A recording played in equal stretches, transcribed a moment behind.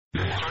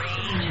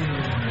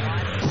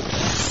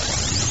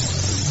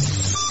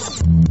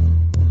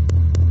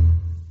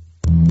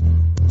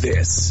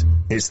This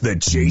is the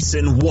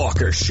Jason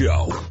Walker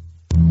Show.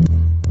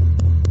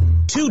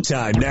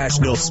 Two-time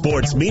National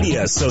Sports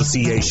Media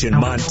Association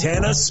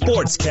Montana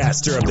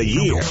Sportscaster of the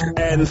Year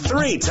and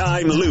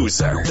three-time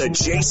loser, the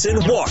Jason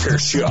Walker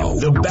Show.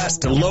 The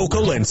best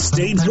local and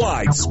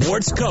statewide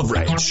sports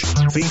coverage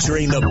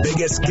featuring the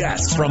biggest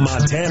guests from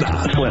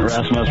Montana. Flint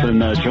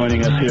Rasmussen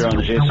joining us here on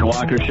the Jason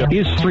Walker Show.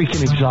 He's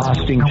freaking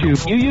exhausting, too.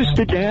 You used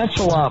to dance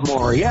a lot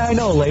more. Yeah, I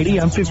know,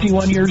 lady. I'm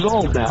 51 years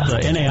old now.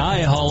 The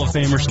NAI Hall of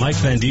Famer Mike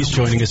Van Diest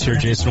joining us here,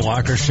 Jason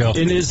Walker Show.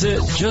 And is it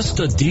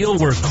just a deal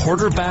where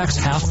quarterbacks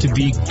have to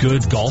be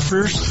good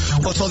golfers?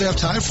 Well, that's all they have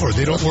time for.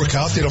 They don't work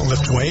out. They don't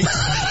lift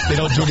weights. They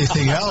don't do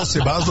anything else.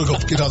 They might as well go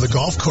get on the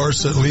golf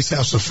course and at least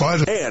have some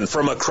fun. And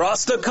from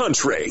across the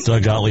country,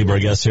 Doug Gottlieb, our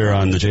guest here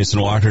on the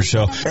Jason Walker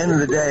Show. End of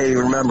the day,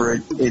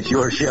 remember, it's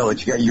your show.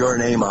 It's got your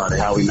name on it.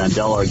 Howie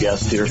Mandel, our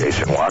guest here.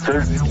 Jason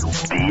Walker,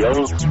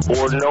 deal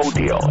or no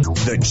deal?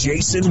 The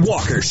Jason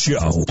Walker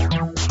Show.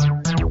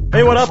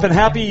 Hey, what up, and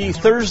happy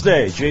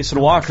Thursday, Jason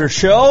Walker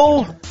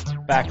Show.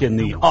 Back in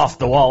the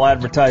Off-the-Wall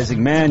Advertising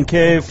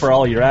Mancave for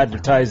all your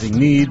advertising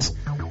needs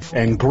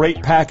and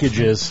great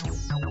packages.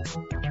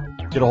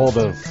 Get a hold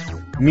of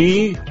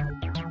me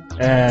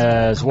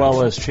as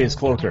well as Chase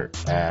Cloker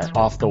at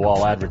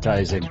Off-the-Wall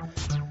Advertising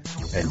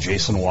and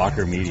Jason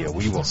Walker Media.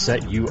 We will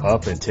set you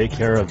up and take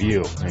care of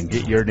you and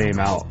get your name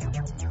out.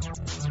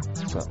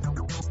 So,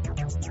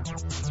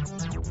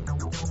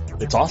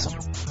 it's awesome.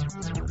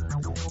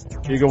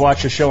 You can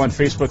watch the show on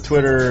Facebook,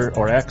 Twitter,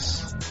 or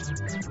X,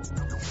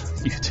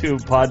 YouTube,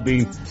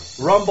 Podbean,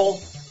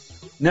 Rumble,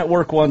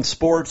 Network One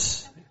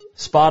Sports,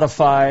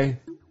 Spotify,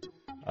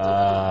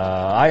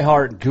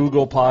 iHeart,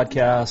 Google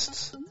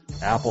Podcasts,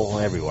 Apple,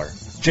 everywhere.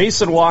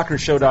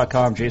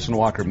 JasonWalkerShow.com,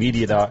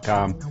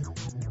 JasonWalkerMedia.com,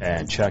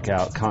 and check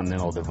out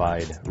Continental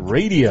Divide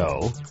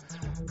Radio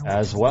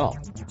as well.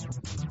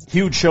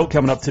 Huge show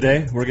coming up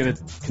today. We're going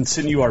to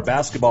continue our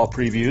basketball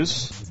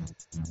previews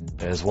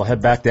as we'll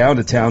head back down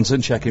to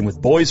Townsend, check in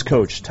with boys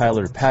coach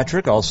Tyler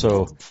Patrick.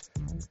 Also,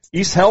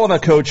 East Helena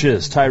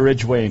coaches Ty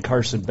Ridgeway and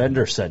Carson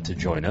Bender set to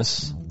join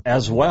us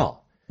as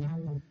well.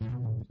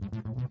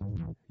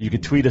 You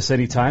can tweet us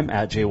anytime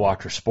at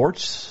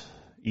JWalkerSports.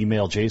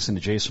 Email Jason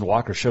to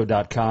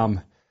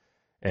JasonWalkerShow.com.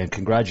 And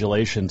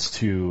congratulations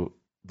to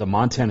the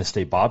Montana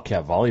State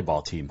Bobcat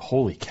volleyball team.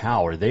 Holy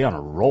cow, are they on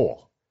a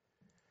roll?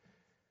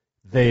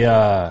 They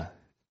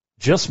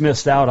just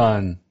missed out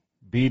on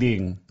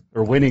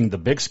winning the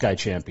Big Sky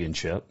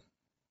Championship.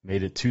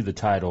 Made it to the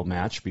title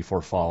match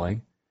before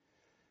falling.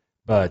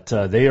 But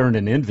they earned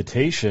an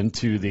invitation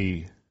to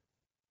the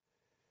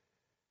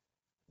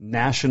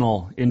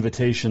National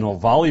Invitational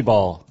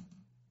Volleyball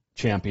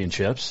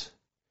Championships.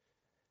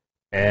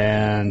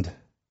 And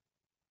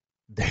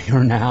they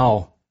are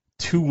now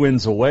 2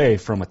 wins away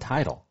from a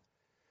title.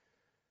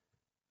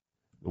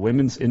 The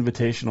Women's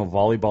Invitational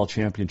Volleyball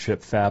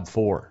Championship Fab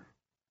 4.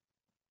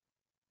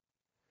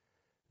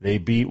 They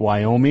beat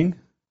Wyoming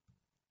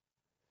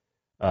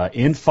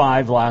in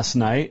 5 last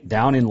night,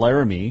 down in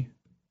Laramie,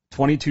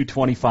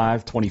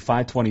 22-25,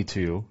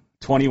 25-22,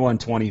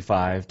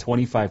 21-25,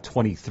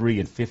 25-23,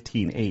 and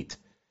 15-8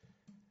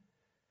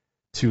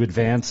 to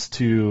advance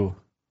to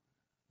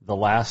the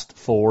last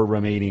 4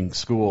 remaining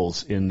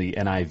schools in the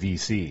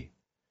NIVC.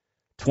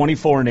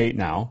 24-8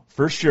 now.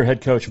 First-year head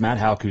coach Matt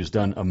Houck, who's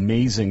done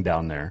amazing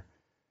down there.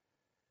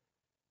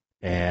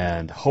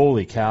 And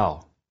holy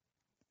cow.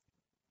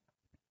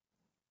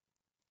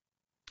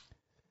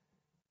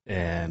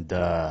 And,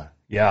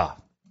 yeah.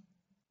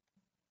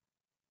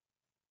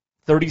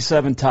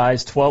 37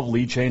 ties, 12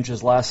 lead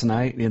changes last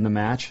night in the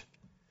match.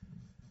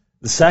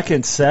 The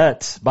second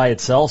set by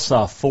itself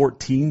saw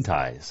 14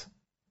 ties.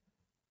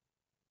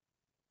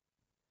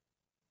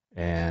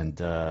 And,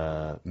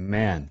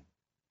 man,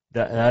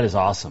 that is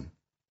awesome.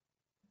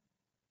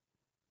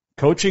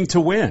 Coaching to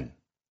win.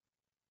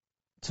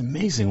 It's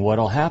amazing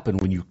what'll happen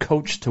when you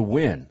coach to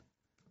win.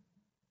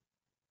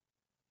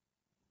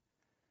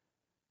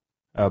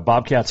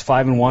 Bobcats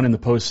 5-1 in the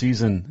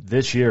postseason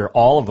this year,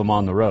 all of them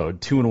on the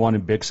road. 2-1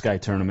 in Big Sky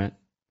Tournament.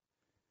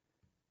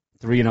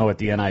 3-0 at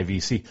the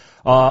NIVC.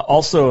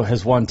 Also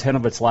has won 10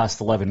 of its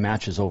last 11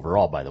 matches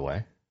overall, by the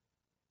way.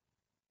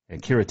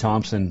 And Kira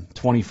Thompson,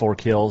 24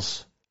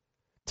 kills,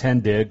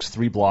 10 digs,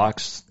 3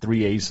 blocks,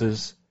 3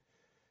 aces.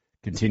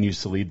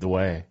 Continues to lead the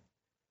way.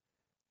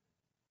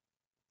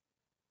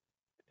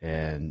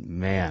 And,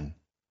 man,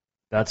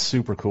 that's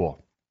super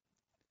cool.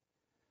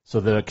 So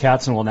the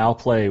Cats will now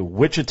play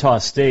Wichita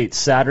State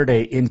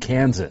Saturday in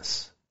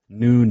Kansas,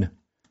 noon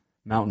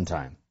Mountain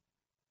Time.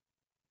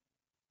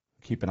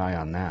 Keep an eye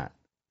on that.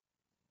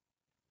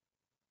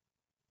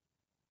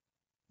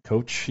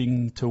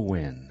 Coaching to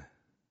win.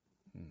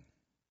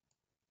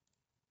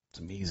 It's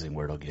amazing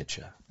where it'll get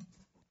you.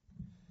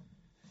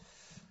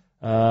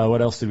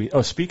 What else did we...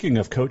 Oh, speaking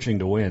of coaching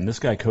to win, this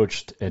guy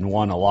coached and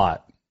won a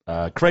lot.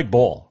 Craig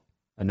Bull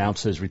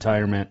announced his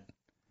retirement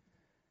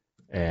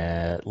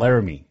at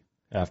Laramie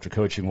after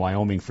coaching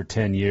Wyoming for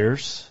 10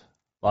 years.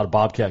 A lot of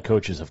Bobcat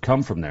coaches have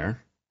come from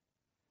there.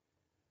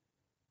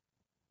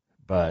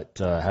 But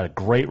had a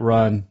great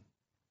run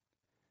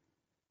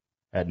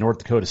at North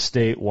Dakota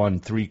State, won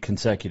 3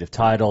 consecutive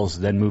titles,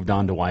 then moved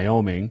on to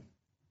Wyoming,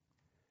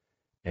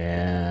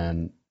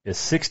 and is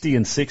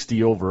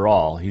 60-60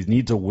 overall. He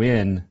needs a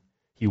win.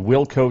 He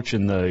will coach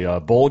in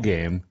the bowl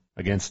game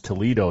against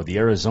Toledo, the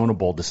Arizona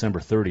Bowl, December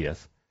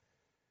 30th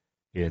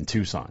in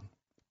Tucson.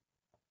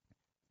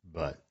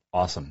 But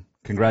awesome.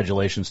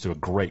 Congratulations to a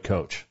great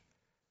coach.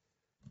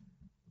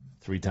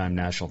 3-time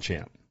national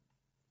champ.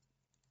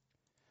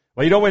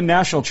 Well, you don't win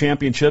national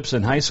championships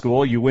in high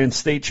school. You win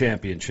state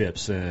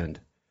championships. And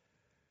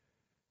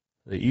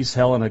the East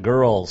Helena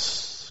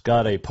girls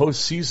got a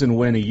postseason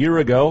win a year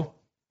ago.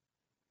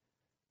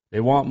 They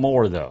want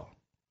more, though.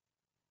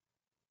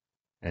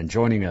 And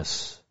joining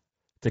us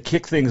to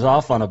kick things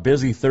off on a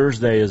busy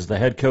Thursday is the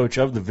head coach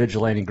of the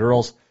Vigilante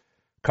girls,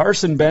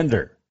 Carson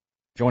Bender.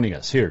 Joining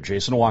us here,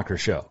 Jason Walker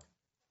Show.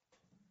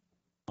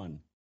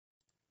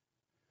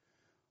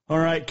 All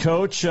right,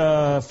 Coach.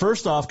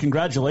 First off,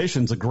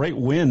 congratulations. A great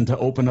win to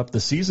open up the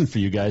season for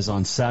you guys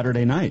on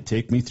Saturday night.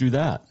 Take me through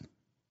that.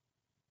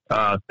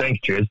 Thanks,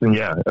 Jason.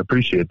 Yeah,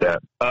 appreciate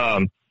that.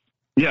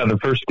 The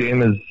first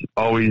game is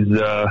always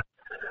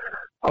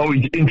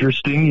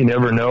interesting. You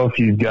never know if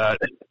you've got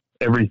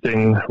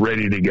everything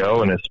ready to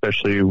go, and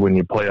especially when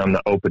you play on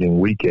the opening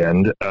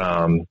weekend,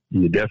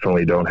 you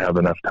definitely don't have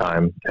enough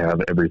time to have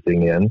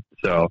everything in.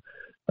 So,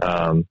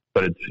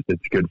 but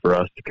it's good for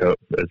us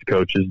as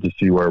coaches to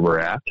see where we're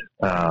at.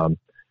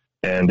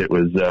 And it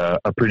was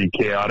a pretty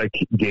chaotic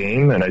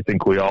game, and I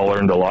think we all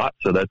learned a lot.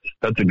 So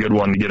that's a good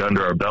one to get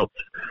under our belts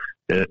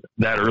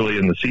that early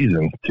in the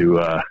season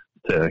to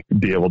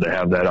be able to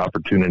have that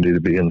opportunity to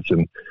be in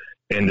some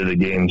end of the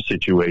game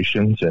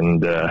situations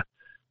and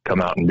come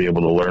out and be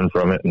able to learn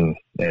from it and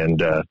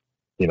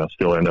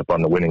still end up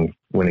on the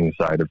winning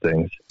side of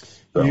things.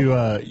 So.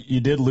 You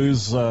did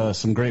lose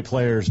some great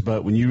players,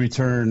 but when you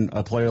return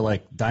a player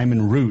like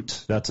Diamond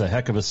Root, that's a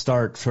heck of a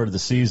start for the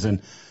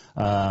season.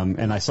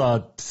 And I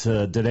saw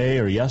today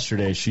or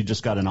yesterday she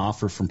just got an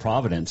offer from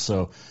Providence,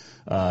 so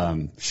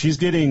she's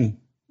getting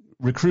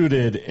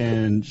recruited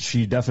and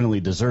she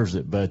definitely deserves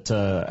it. But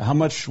how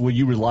much will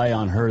you rely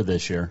on her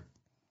this year?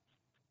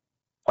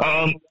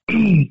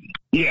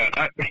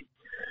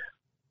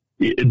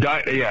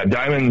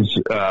 Diamond's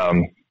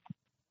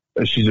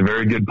she's a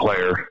very good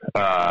player,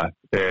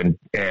 and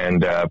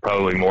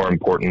probably more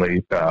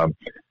importantly,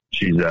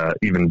 she's an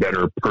even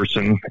better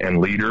person and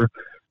leader.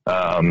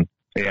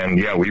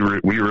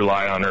 We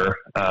rely on her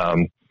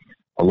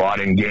a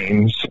lot in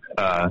games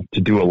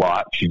to do a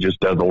lot. She just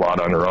does a lot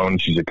on her own.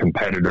 She's a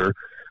competitor,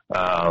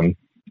 but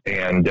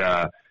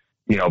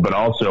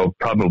also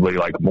probably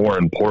like more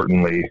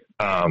importantly,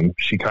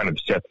 she kind of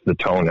sets the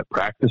tone at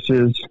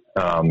practices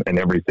and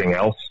everything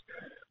else.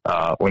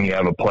 When you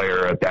have a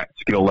player at that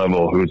skill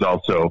level who's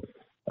also,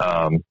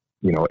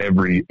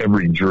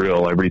 every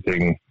drill,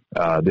 everything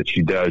that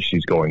she does,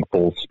 she's going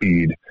full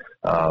speed,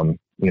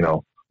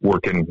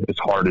 working as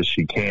hard as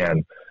she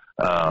can.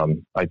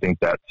 I think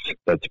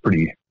that's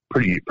pretty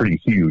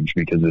huge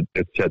because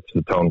it sets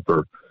the tone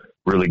for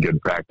really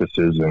good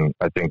practices, and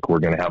I think we're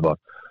going to have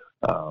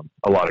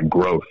a lot of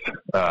growth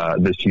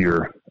this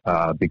year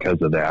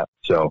because of that.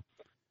 So,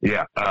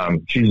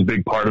 she's a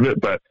big part of it,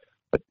 but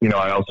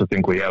I also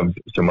think we have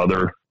some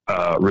other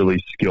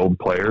really skilled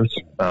players,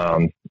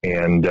 and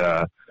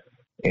they're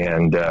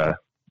going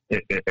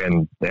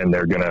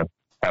to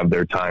have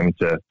their time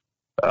to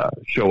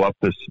show up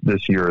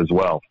this year as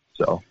well.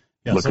 So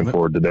looking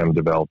forward to them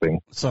developing.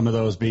 Some of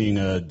those being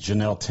a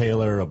Janelle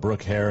Taylor, a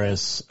Brooke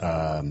Harris,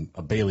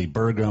 a Bailey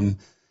Burgum.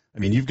 I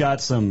mean, you've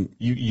got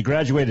you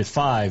graduated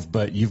 5,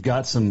 but you've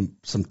got some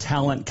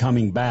talent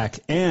coming back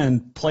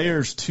and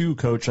players too,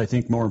 Coach, I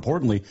think more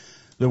importantly,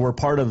 that were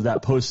part of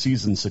that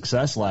postseason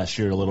success last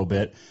year a little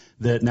bit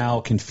that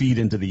now can feed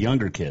into the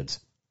younger kids.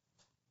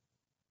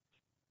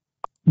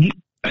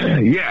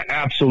 Yeah,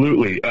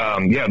 absolutely.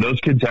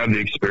 Those kids have the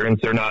experience.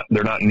 They're not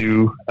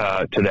new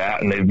to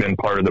that, and they've been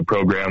part of the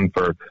program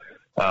for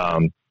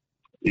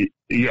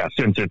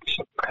since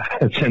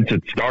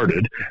it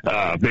started,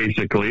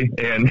 basically.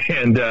 And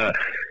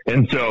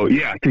so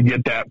to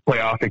get that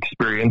playoff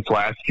experience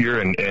last year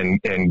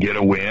and get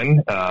a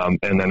win,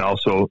 and then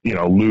also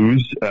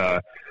lose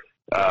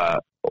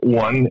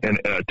one and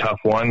a tough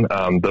one.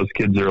 Those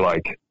kids are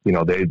like,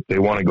 they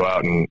want to go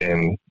out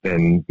and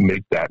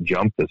make that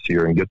jump this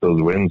year and get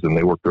those wins, and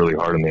they worked really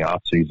hard in the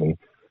off season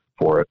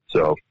for it.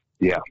 So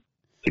it's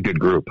a good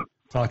group.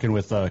 Talking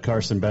with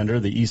Carson Bender,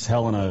 the East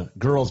Helena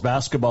girls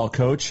basketball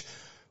coach.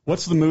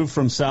 What's the move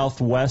from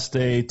Southwest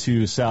A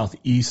to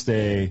Southeast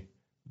A?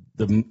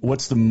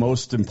 What's the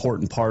most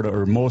important part,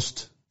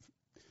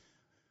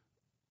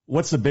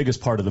 what's the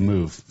biggest part of the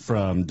move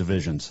from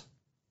divisions?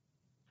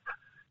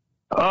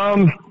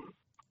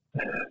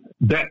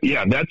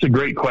 That's a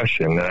great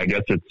question, and I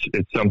guess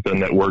it's something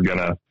that we're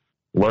gonna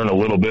learn a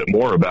little bit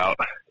more about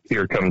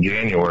here come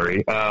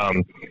January.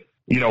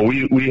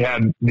 We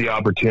had the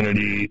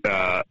opportunity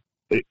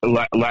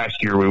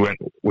last year.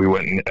 We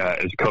went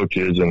as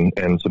coaches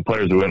and some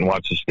players. We went and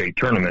watched the state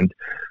tournament,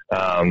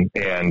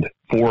 and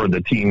 4 of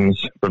the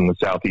teams from the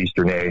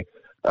Southeastern A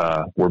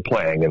were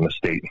playing in the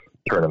state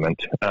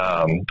tournament.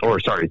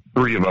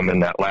 3 of them in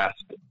that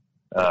last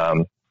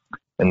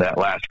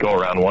go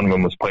around. One of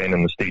them was playing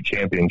in the state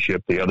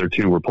championship. The other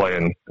 2 were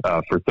playing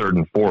for 3rd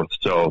and 4th.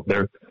 So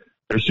they're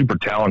super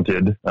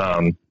talented.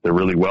 They're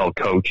really well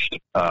coached.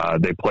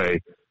 They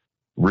play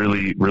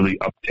really, really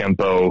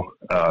up-tempo,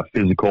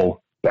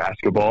 physical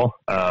basketball.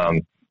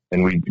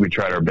 And we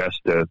tried our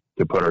best to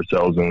put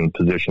ourselves in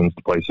positions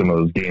to play some of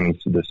those games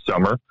this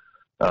summer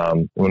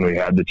when we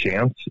had the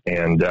chance.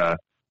 And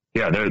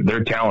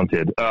they're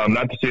talented.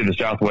 Not to say the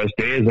Southwest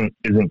Day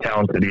isn't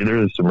talented either.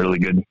 There's some really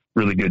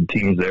good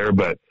teams there,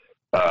 but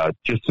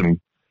just some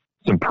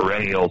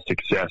perennial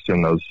success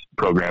in those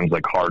programs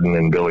like Hardin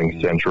and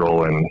Billings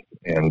Central and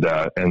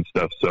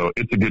stuff. So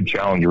it's a good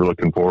challenge. We're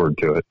looking forward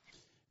to it.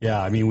 Yeah,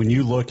 I mean, when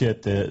you look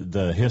at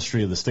the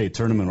history of the state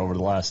tournament over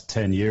the last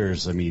 10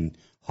 years, I mean,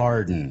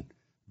 Hardin,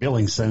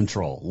 Billings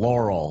Central,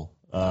 Laurel,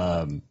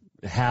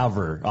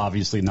 Havre,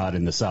 obviously not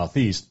in the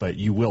Southeast, but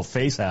you will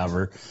face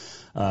Havre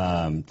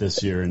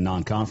this year in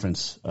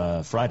non-conference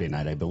Friday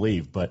night, I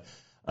believe. But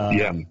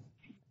you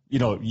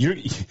know, you're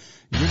going to get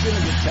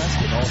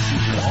tested all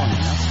season long,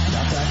 and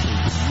that's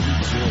actually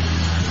really good.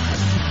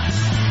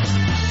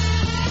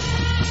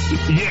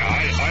 Yeah,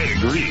 I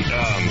agree.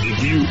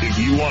 If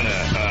you want to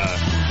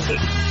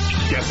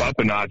step up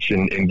a notch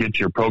and get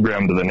your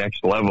program to the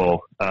next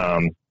level,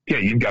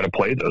 you've got to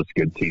play those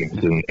good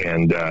teams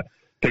and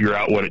figure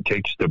out what it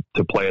takes to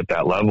play at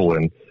that level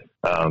and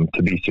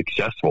to be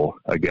successful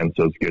against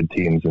those good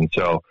teams. And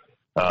so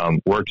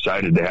we're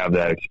excited to have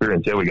that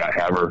experience. Yeah, we got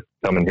Havre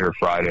coming here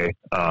Friday.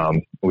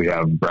 We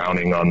have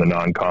Browning on the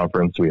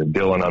non-conference. We have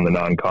Dillon on the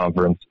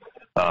non-conference.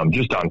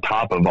 Just on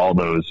top of all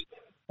those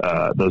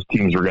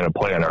teams we're going to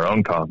play in our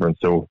own conference.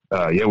 So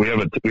we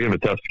have a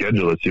tough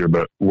schedule this year,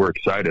 but we're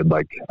excited.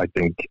 Like I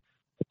think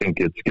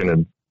it's going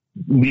to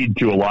lead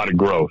to a lot of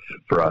growth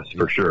for us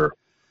for sure.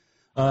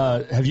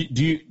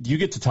 Do you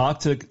get to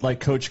talk to like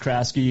Coach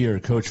Kraske or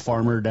Coach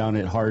Farmer down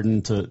at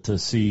Hardin to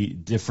see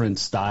different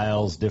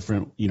styles,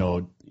 different, you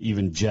know,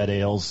 even jet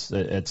ales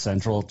at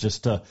Central,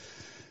 just to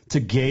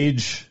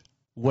gauge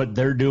what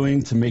they're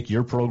doing to make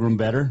your program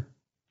better?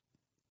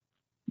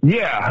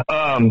 Yeah.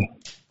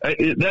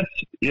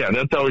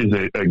 That's always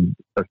a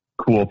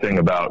cool thing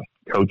about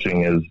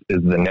coaching is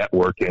the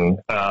networking,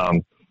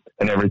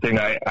 and everything.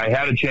 I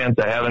had a chance.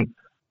 I haven't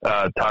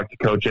talked to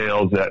Coach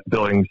Ailes at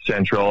Billings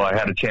Central. I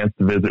had a chance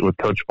to visit with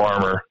Coach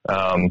Farmer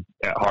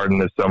at Hardin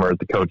this summer at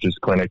the coaches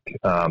clinic.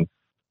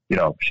 You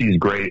know, she's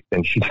great,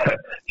 and she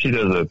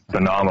does a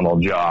phenomenal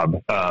job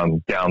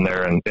down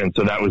there, and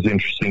so that was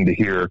interesting to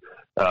hear.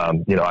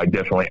 You know, I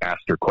definitely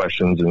asked her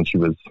questions, and she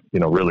was, you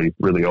know, really,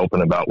 really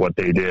open about what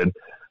they did.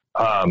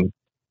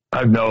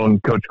 I've known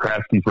Coach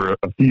Kraske for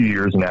a few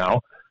years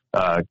now.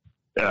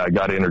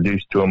 Got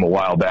introduced to him a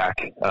while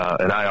back,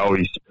 and I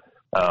always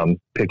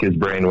pick his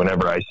brain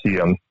whenever I see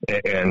him.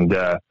 And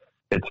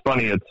it's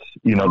funny. It's,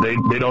 you know, they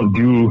don't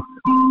do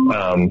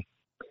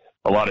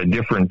a lot of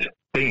different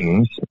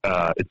things.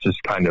 It's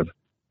just kind of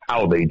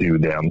how they do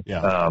them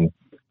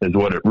is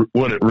what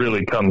it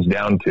really comes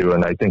down to.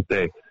 And I think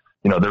they're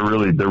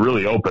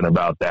really open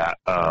about that.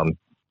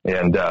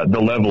 And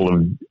the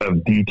level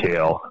of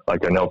detail,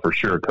 like I know for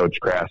sure Coach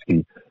Kraske,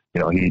 you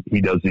know,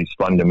 he does these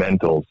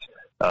fundamentals.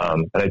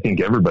 And I think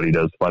everybody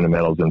does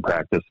fundamentals in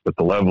practice, but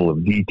the level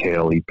of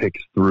detail he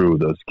picks through,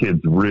 those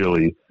kids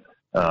really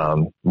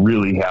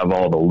have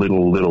all the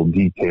little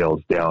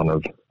details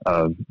down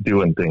of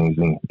doing things.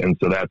 And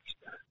so I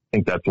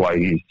think that's why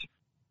he's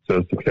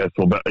so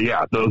successful. But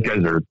yeah, those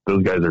guys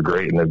are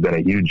great, and they've been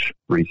a huge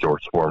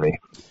resource for me.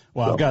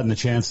 Well, I've gotten the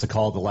chance to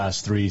call the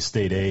last 3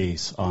 state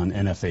A's on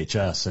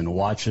NFHS, and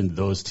watching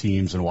those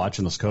teams and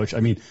watching those coach. I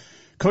mean,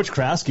 Coach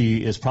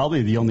Kraske is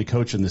probably the only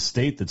coach in the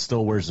state that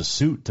still wears a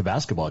suit to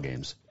basketball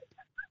games.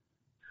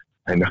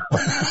 I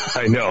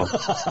know.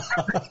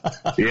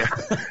 Yeah.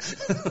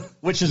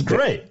 Which is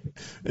great.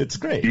 It's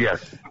great. Yes.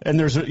 And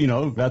there's, you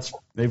know,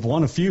 they've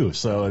won a few,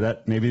 so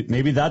that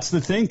maybe that's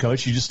the thing,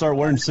 Coach. You just start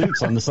wearing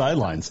suits on the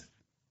sidelines.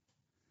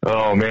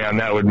 Oh man,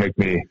 that would make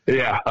me.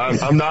 Yeah,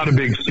 I'm not a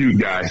big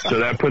suit guy, so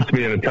that puts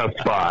me in a tough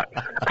spot.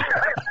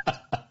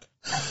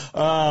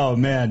 Oh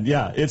man,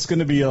 yeah, it's going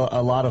to be a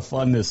lot of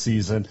fun this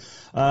season.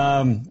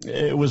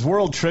 It was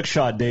World Trick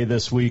Shot Day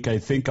this week, I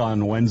think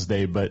on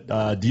Wednesday. But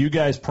do you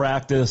guys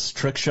practice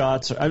trick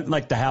shots,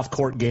 like the half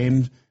court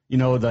game? You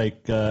know,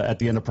 like at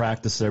the end of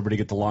practice, everybody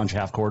get to launch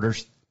half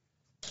quarters.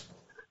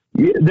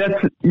 Yeah,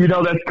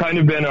 that's kind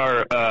of been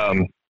our.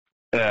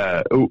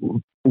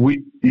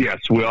 We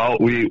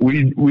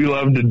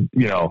love to,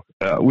 you know,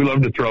 we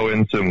love to throw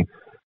in some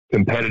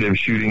competitive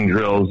shooting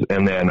drills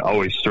and then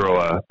always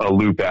throw a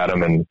loop at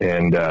them and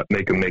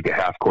make them make a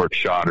half court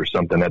shot or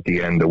something at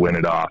the end to win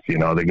it off. You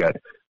know, they got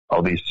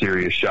all these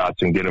serious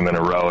shots and get them in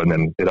a row, and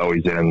then it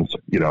always ends.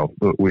 You know,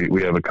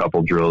 we have a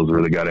couple drills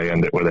where they got to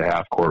end it with a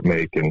half court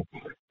make, and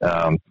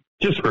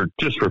just for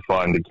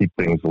fun to keep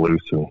things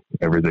loose and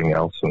everything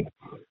else. And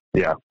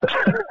yeah.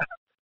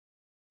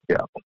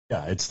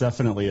 Yeah, it's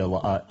definitely a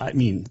lot. I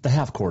mean, the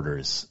half quarter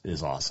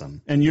is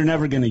awesome. And you're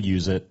never going to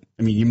use it.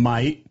 I mean, you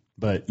might,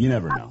 but you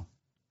never know.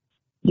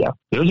 Yeah,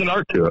 there's an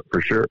art to it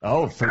for sure.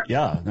 Oh,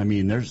 yeah. I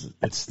mean,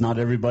 it's not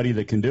everybody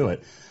that can do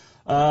it.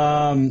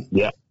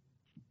 Yeah.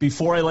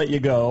 Before I let you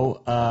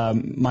go,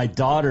 my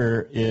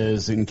daughter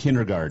is in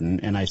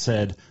kindergarten, and I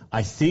said,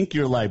 I think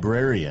your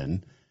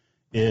librarian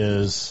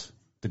is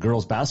the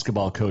girls'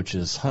 basketball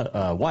coach's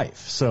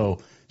wife. So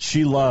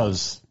she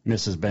loves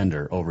Mrs.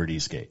 Bender over at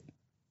Eastgate.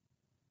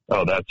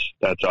 Oh,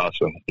 that's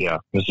awesome. Yeah,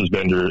 Mrs.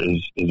 Bender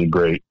is a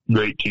great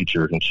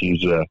teacher, and she's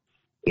the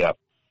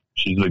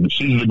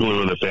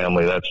glue of the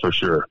family. That's for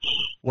sure.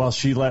 Well,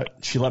 she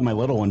let my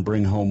little one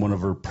bring home one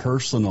of her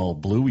personal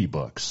Bluey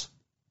books.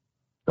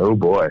 Oh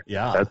boy.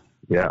 Yeah.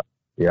 Yeah.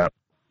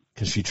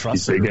 Because she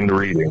trusts. She's big into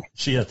reading.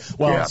 She is.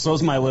 Well,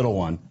 so's my little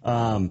one.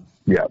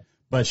 Yeah.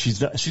 But she's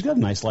got a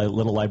nice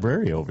little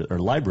library over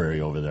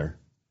there.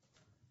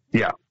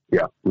 Yeah.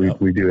 We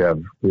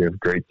have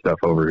great stuff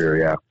over here.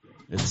 Yeah.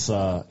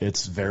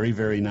 It's very,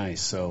 very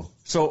nice. So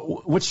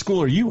which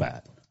school are you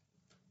at?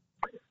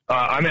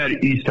 I'm at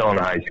East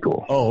Helena High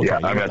School. Oh, okay. Yeah.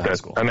 I'm at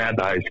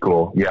the high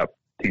school. Yep.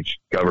 Teach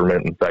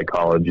government and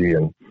psychology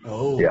and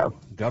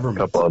government.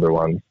 A couple other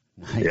ones.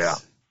 Nice. Yeah.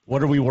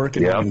 What are we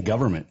working on in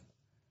government?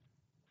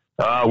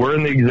 We're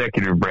in the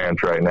executive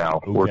branch right now,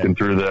 okay. working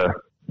through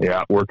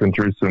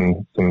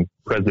some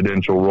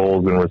presidential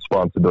roles and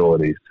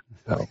responsibilities.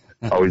 So,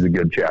 always a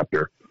good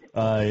chapter.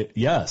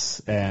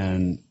 Yes,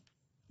 and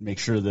make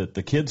sure that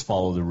the kids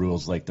follow the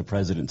rules like the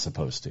president's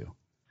supposed to.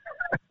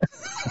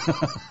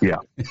 Yeah.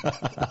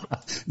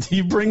 Do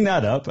you bring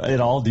that up at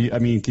all? Do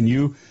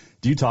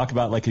you talk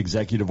about like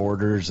executive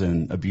orders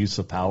and abuse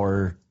of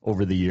power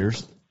over the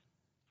years?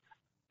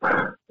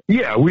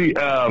 Yeah,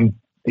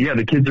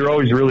 the kids are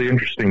always really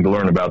interesting to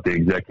learn about the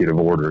executive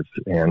orders,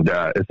 and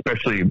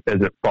especially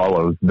as it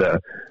follows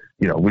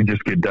we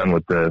just get done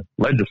with the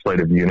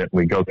legislative unit. And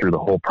we go through the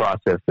whole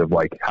process of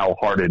like how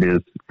hard it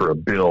is for a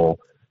bill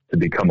to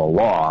become a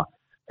law,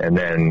 and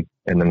then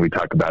we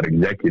talk about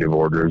executive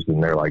orders,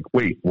 and they're like,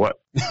 wait,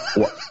 what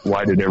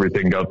why did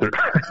everything go through?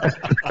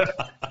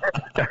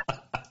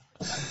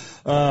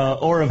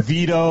 Or a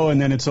veto,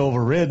 and then it's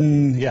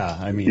overridden. Yeah,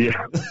 I mean,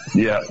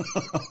 yeah.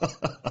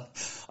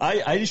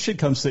 I should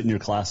come sit in your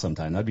class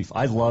sometime.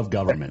 I love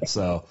government,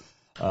 so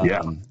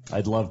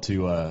I'd love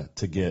to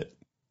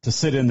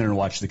sit in there and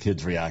watch the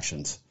kids'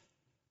 reactions.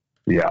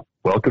 Yeah,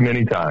 welcome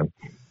anytime.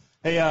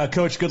 Hey,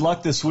 Coach, good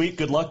luck this week.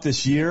 Good luck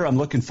this year. I'm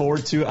looking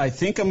forward to it. I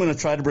think I'm going to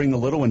try to bring the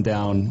little one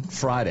down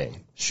Friday.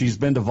 She's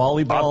been to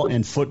volleyball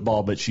and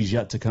football, but she's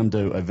yet to come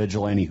to a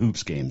Vigilante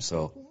Hoops game.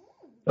 So.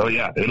 Oh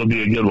yeah, it'll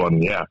be a good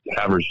one. Yeah,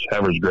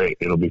 Haver's great.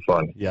 It'll be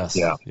fun. Yes,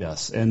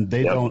 yes, and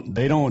they don't.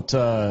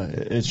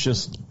 It's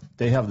just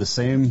they have the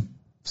same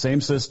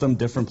system,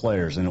 different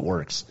players, and it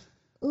works.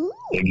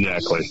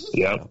 Exactly.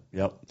 Yep.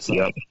 So,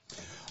 yep.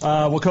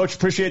 Well, Coach,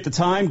 appreciate the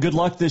time. Good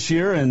luck this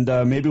year, and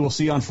maybe we'll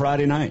see you on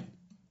Friday night.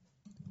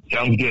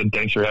 Sounds good.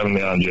 Thanks for having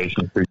me on,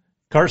 Jason.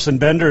 Carson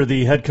Bender,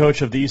 the head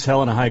coach of the East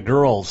Helena High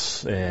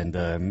girls, and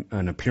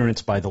an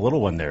appearance by the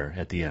little one there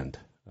at the end.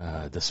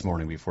 This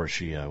morning before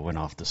she went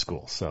off to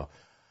school. So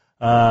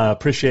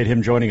appreciate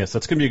him joining us.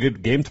 That's going to be a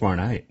good game tomorrow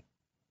night.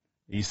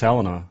 East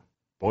Helena,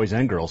 boys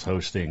and girls,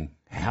 hosting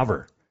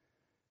Haver.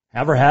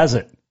 Haver has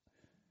it.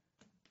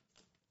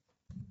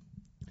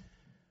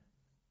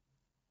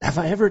 I'll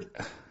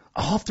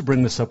have to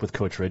bring this up with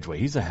Coach Ridgeway.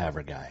 He's a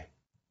Haver guy.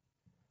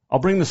 I'll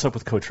bring this up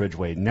with Coach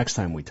Ridgeway next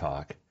time we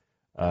talk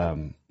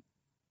in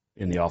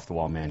the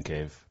Off-the-Wall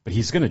Mancave. But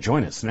he's going to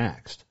join us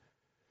next.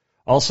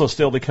 Also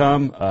still to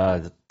come,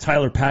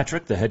 Tyler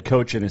Patrick, the head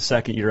coach in his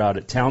second year out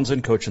at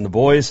Townsend, coaching the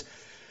boys,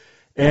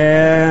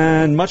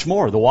 and much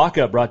more. The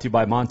Walk-Up brought to you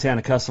by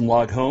Montana Custom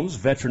Log Homes,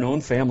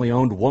 veteran-owned,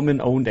 family-owned,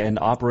 woman-owned, and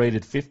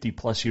operated,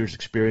 50-plus years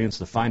experience,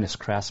 the finest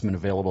craftsmen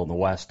available in the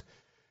West.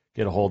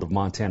 Get a hold of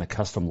Montana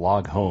Custom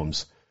Log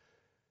Homes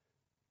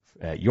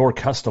at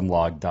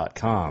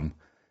yourcustomlog.com.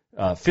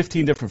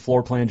 15 different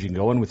floor plans. You can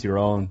go in with your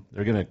own.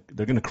 They're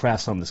gonna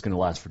craft something that's going to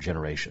last for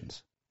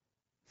generations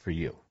for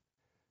you.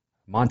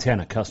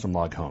 Montana Custom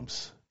Log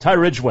Homes. Ty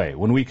Ridgeway,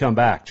 when we come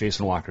back,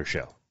 Jason Walker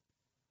Show.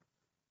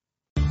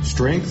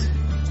 Strength,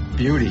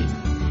 beauty,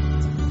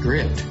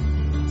 grit,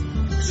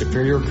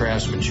 superior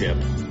craftsmanship.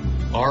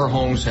 Our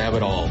homes have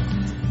it all.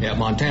 At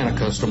Montana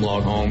Custom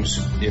Log Homes,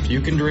 if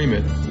you can dream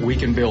it, we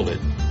can build it.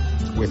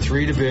 With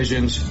 3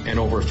 divisions and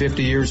over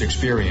 50 years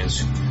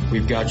experience,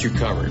 we've got you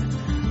covered.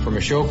 From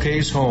a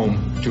showcase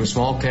home to a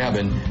small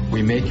cabin,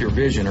 we make your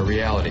vision a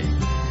reality.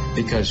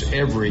 Because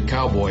every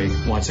cowboy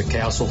wants a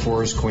castle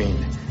for his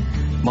queen.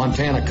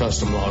 Montana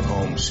Custom Log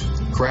Homes,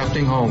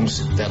 crafting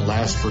homes that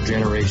last for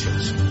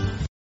generations.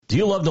 Do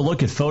you love to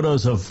look at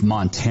photos of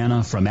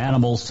Montana, from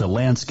animals to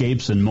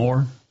landscapes and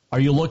more? Are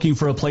you looking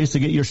for a place to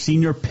get your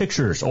senior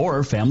pictures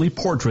or family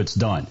portraits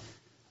done?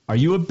 Are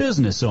you a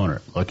business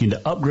owner looking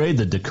to upgrade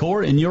the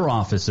decor in your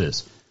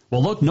offices?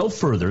 Well, look no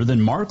further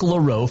than Mark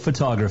LaRoe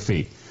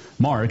Photography.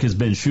 Mark has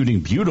been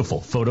shooting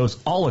beautiful photos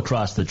all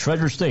across the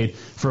Treasure State,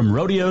 from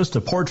rodeos to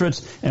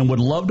portraits, and would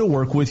love to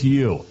work with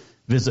you.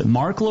 Visit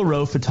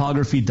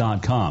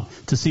marklaroephotography.com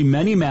to see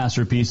many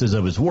masterpieces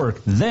of his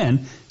work,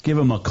 then give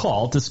him a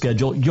call to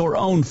schedule your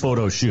own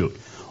photo shoot.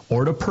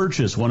 Or to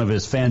purchase one of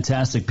his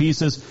fantastic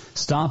pieces,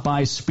 stop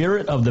by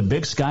Spirit of the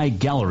Big Sky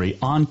Gallery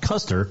on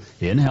Custer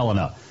in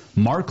Helena.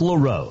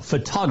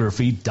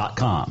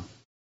 marklaroephotography.com.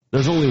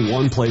 There's only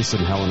one place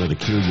in Helena to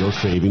cure your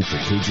craving for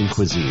Cajun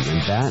cuisine,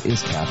 and that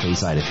is Cafe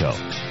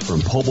Zydeco.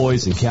 From po'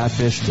 boys and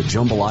catfish to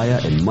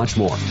jambalaya and much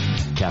more,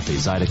 Cafe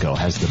Zydeco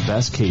has the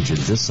best Cajun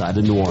this side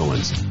of New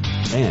Orleans.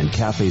 And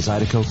Cafe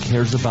Zydeco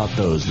cares about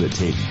those that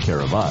take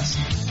care of us.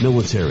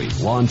 Military,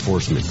 law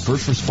enforcement,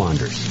 first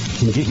responders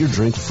can get your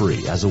drink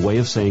free as a way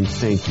of saying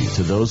thank you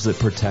to those that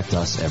protect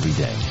us every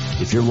day.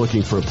 If you're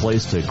looking for a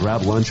place to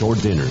grab lunch or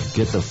dinner,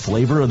 get the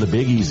flavor of the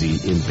Big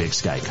Easy in Big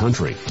Sky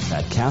Country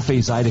at Cafe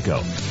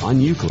Zydeco on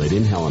Euclid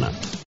in Helena.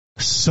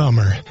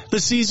 Summer, the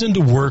season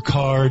to work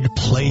hard,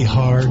 play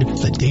hard.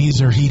 The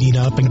days are heating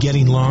up and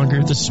getting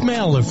longer. The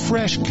smell of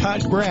fresh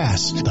cut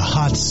grass, the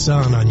hot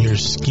sun on your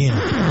skin.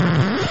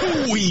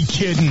 Who we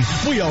kidding?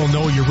 We all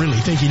know you're really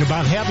thinking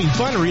about having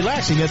fun and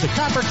relaxing at the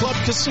Copper Club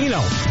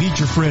Casino. Meet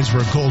your friends for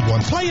a cold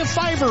one. Play a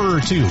 $5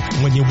 or two.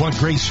 When you want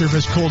great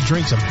service, cold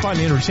drinks, and fun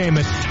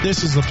entertainment,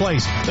 this is the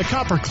place. The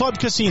Copper Club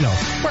Casino,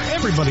 where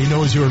everybody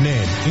knows your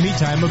name any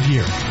time of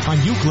year.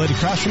 On Euclid,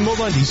 across from the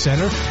Lundy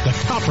Center,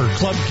 the Copper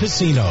Club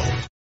Casino.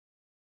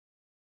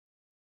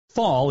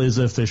 Fall is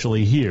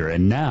officially here,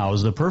 and now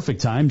is the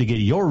perfect time to get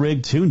your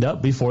rig tuned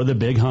up before the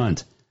big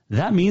hunt.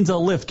 That means a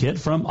lift kit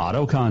from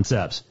Auto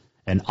Concepts.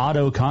 An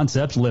Auto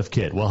Concepts lift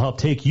kit will help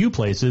take you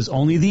places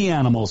only the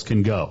animals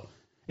can go.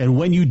 And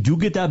when you do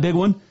get that big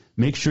one,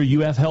 make sure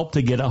you have help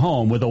to get it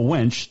home with a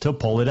winch to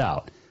pull it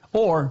out.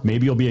 Or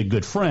maybe you'll be a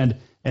good friend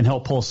and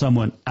help pull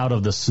someone out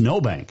of the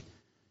snowbank.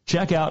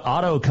 Check out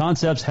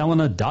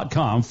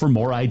AutoConceptsHelena.com for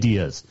more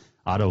ideas.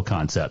 Auto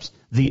Concepts,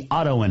 the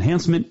auto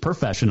enhancement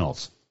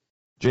professionals.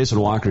 Jason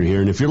Walker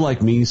here, and if you're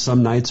like me,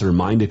 some nights are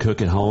mine to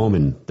cook at home,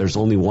 and there's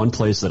only one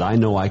place that I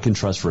know I can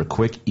trust for a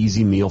quick,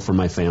 easy meal for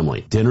my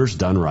family. Dinner's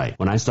Done Right.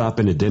 When I stop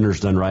into Dinner's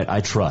Done Right,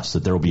 I trust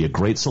that there will be a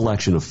great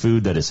selection of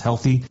food that is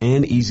healthy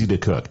and easy to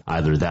cook,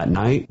 either that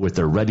night with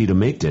their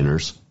ready-to-make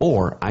dinners,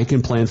 or I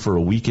can plan for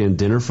a weekend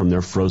dinner from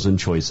their frozen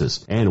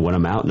choices. And when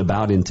I'm out and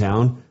about in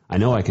town, I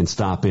know I can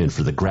stop in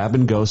for the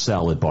grab-and-go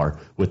salad bar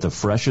with the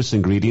freshest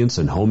ingredients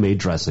and homemade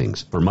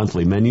dressings. For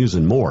monthly menus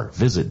and more,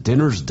 visit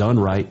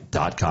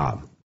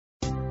dinnersdoneright.com.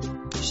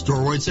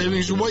 Store-wide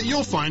savings are what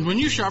you'll find when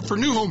you shop for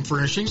new home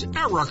furnishings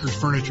at Rucker's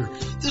Furniture.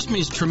 This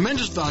means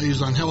tremendous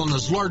values on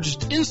Helena's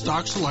largest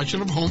in-stock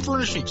selection of home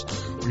furnishings.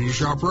 When you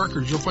shop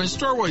Rucker's, you'll find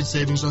store-wide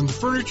savings on the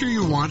furniture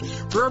you want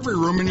for every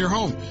room in your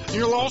home. And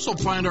you'll also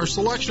find our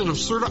selection of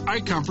Serta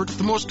iComfort,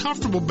 the most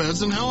comfortable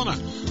beds in Helena.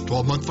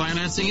 12-month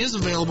financing is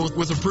available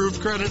with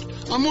approved credit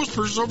on most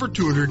purchases over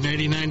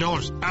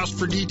 $299. Ask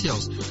for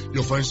details.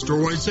 You'll find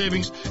store-wide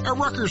savings at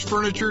Rucker's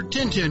Furniture,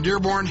 1010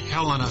 Dearborn,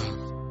 Helena.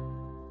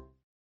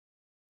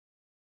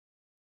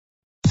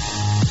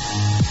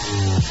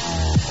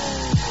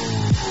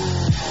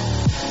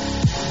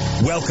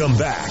 Welcome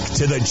back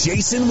to the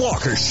Jason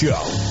Walker Show.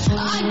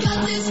 I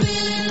got this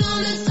feeling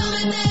on the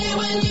summer day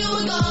when you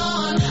were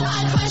gone.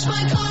 I crashed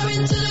my car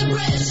into the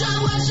bridge.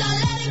 I watched,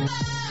 I let it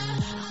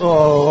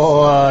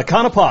burn.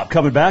 Conopop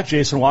coming back.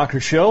 Jason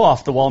Walker Show,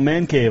 Off-the-Wall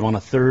Mancave on a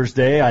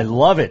Thursday. I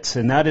love it.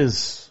 And that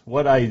is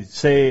what I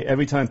say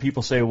every time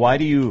people say, why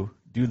do you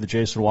do the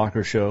Jason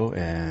Walker Show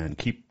and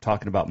keep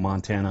talking about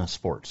Montana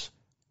sports?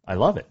 I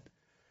love it.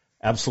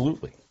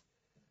 Absolutely.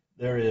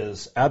 There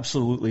is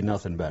absolutely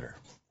nothing better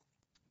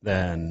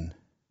than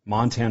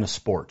Montana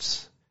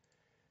sports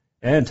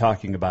and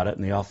talking about it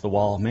in the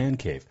Off-the-Wall Man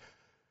Cave.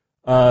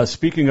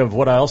 Speaking of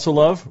what I also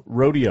love,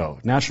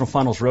 rodeo. National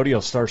Finals Rodeo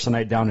starts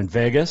tonight down in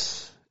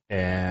Vegas,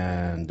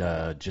 and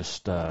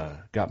just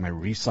got my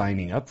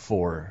re-signing up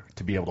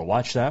to be able to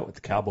watch that with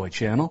the Cowboy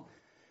Channel.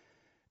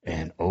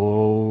 And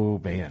oh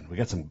man, we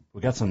got some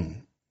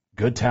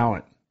good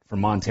talent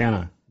from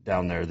Montana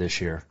down there this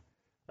year.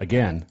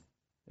 Again,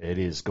 it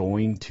is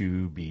going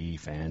to be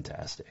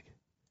fantastic.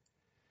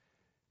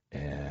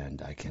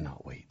 And I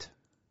cannot wait.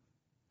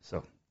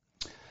 So,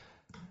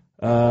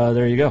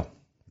 there you go.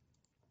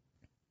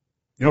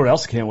 You know what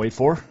else I can't wait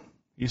for?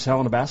 East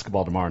Helena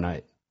basketball tomorrow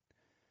night.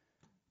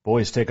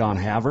 Boys take on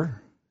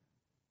Havre.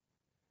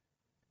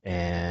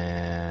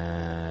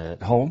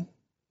 And at home.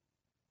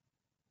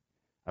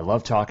 I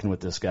love talking with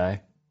this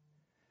guy.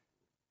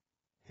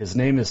 His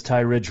name is Ty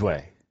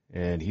Ridgeway,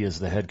 and he is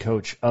the head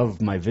coach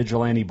of my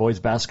Vigilante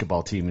boys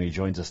basketball team, and he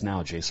joins us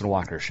now, Jason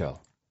Walker Show.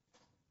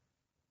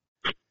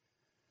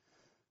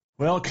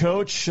 Well,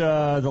 Coach,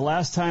 the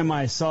last time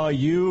I saw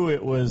you,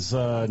 it was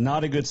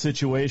not a good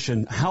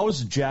situation.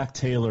 How's Jack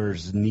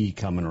Taylor's knee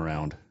coming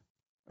around?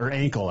 Or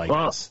ankle, I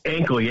guess.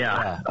 Ankle,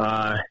 yeah.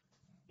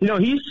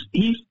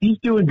 He's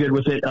doing good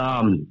with it.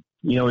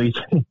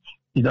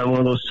 He's on one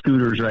of those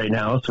scooters right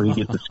now, so he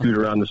gets to scoot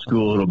around the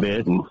school a little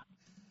bit. And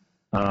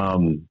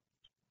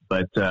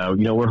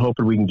we're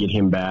hoping we can get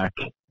him back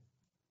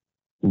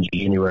in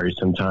January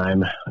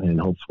sometime,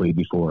 and hopefully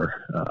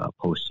before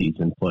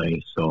postseason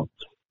play. So.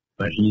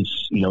 but he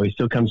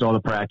still comes to all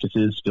the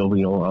practices, still,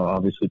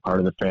 obviously part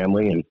of the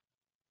family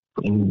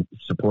and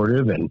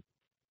supportive. And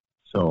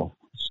so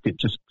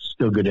it's just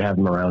still good to have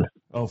him around.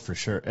 Oh, for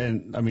sure.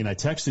 And I mean, I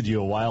texted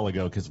you a while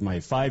ago because my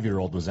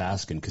 5-year-old was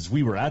asking, because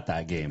we were at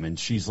that game, and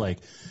she's like,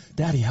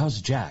 "Daddy, how's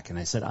Jack?" And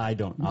I said,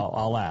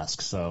 I'll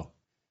ask. So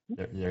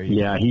there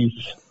you go.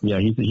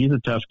 He's a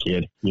tough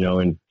kid,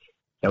 and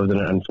that was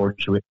an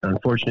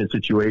unfortunate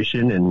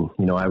situation. And,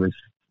 I was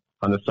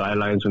on the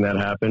sidelines when that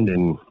happened,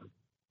 and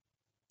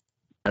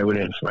when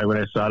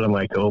I saw it, I'm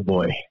like, oh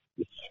boy.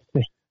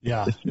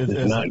 Yeah,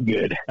 it's not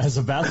good. As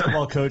a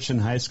basketball coach in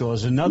high school,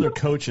 as another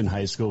coach in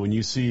high school, when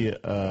you see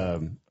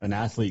an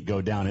athlete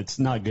go down, it's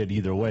not good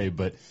either way,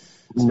 but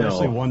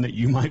especially one that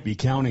you might be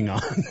counting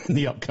on in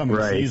the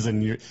upcoming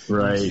season. You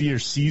see your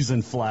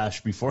season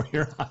flash before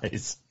your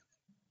eyes.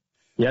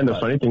 Yeah, and the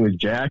funny thing with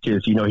Jack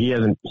is, he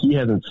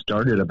hasn't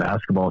started a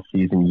basketball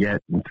season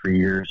yet in 3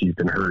 years. He's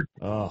been hurt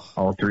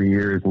all 3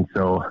 years, and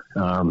so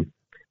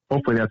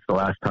hopefully that's the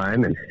last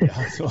time. And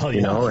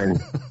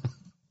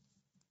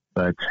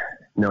but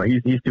no,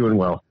 he's doing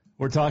well.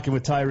 We're talking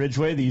with Ty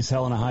Ridgeway, the East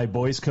Helena High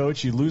boys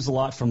coach. You lose a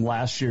lot from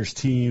last year's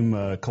team,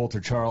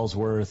 Coulter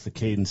Charlesworth, the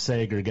Caden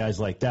Sager, guys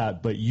like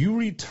that, but you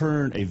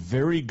return a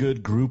very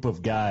good group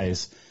of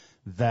guys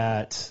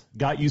that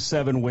got you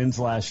 7 wins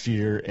last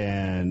year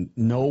and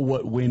know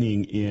what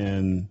winning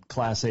in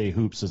Class A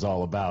hoops is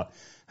all about.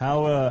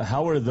 How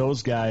are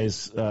those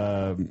guys?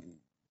 How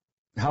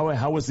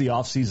was the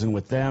off season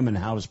with them, and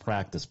how has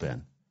practice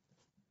been?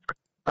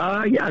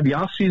 The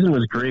off season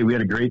was great. We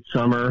had a great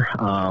summer.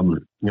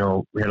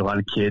 We had a lot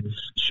of kids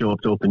show up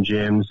to open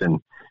gyms and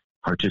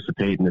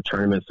participate in the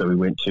tournaments that we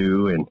went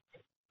to, and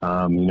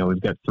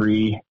we've got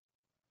three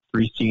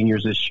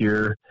seniors this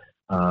year.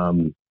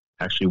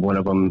 Actually, one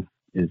of them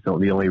is the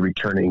only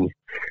returning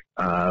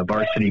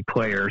varsity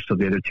player, so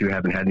the other 2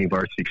 haven't had any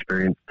varsity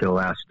experience till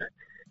last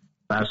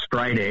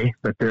Friday.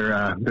 But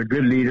they're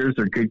good leaders,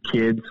 they're good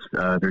kids,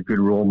 they're good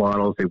role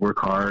models. They work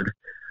hard.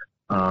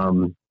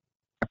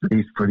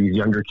 For these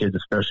younger kids,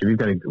 especially,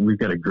 we've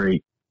got a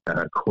great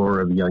core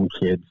of young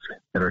kids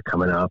that are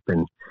coming up,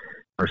 and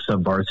our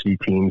sub varsity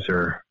teams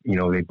are,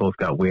 they both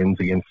got wins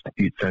against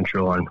Butte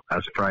Central on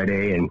last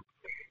Friday, and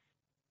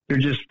they're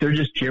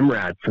just gym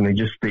rats, and they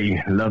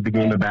love the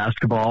game of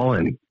basketball,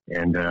 and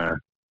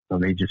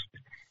they just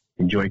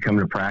enjoy coming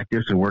to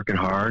practice and working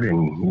hard,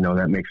 and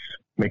that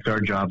makes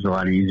our jobs a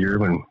lot easier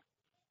when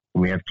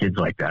we have kids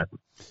like that.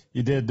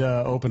 You did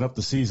open up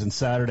the season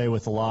Saturday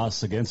with a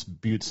loss against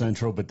Butte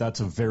Central, but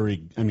that's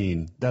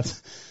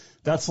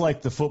that's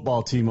like the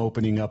football team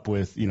opening up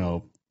with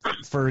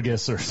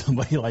Fergus or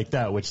somebody like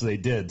that, which they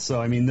did. So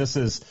I mean,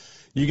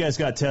 you guys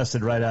got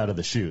tested right out of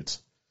the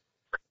chutes.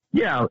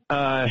 Yeah,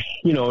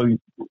 we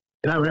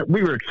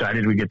were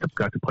excited we got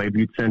to play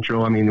Butte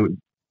Central. I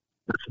mean,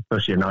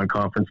 especially a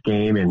non-conference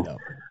game, and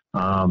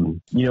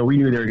we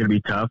knew they were going to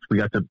be tough. We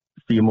got to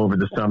see them over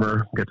the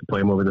summer, got to play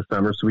them over the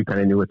summer, so we kind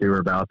of knew what they were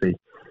about. They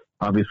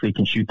obviously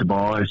can shoot the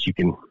ball, as you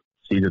can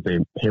see that they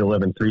hit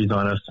 11 threes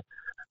on us.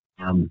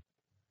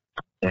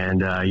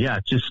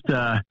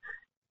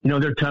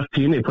 They're a tough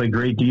team. They play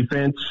great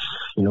defense.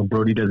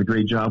 Brody does a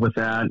great job with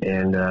that,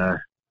 and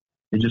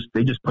they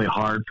just play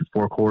hard for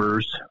 4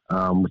 quarters,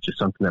 which is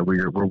something that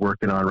we're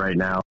working on right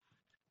now.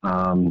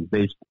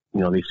 They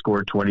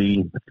scored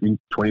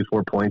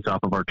 24 points off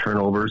of our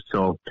turnovers.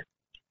 So,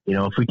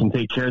 if we can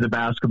take care of the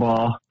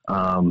basketball,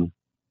 and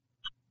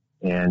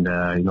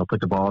put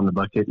the ball in the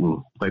bucket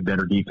and play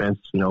better defense,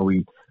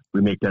 we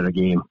make that a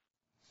game.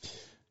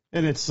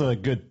 And it's a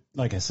good,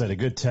 like I said, a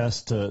good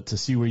test to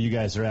see where you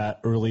guys are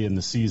at early in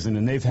the season.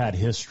 And they've had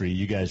history.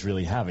 You guys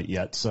really haven't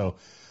yet. So,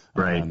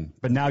 right.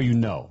 But now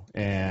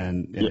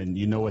and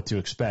you know what to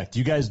expect.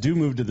 You guys do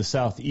move to the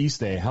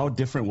Southeast, How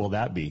different will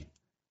that be?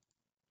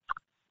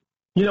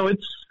 I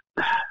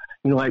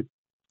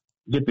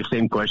get the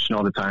same question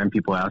all the time.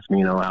 People ask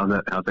me, how's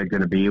that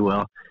going to be?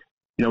 Well,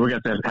 we're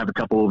going to have a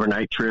couple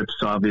overnight trips,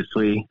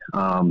 obviously.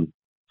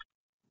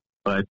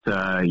 But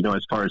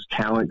as far as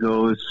talent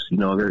goes,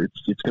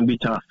 it's going to be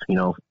tough.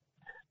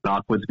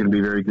 Lockwood's going to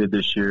be very good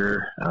this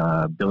year.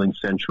 Billings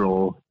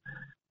Central,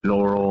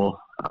 Laurel.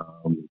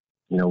 I'm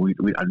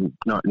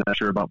not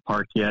sure about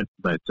Park yet,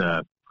 but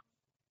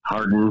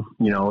Hardin.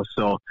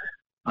 So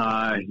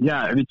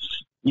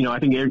it's. I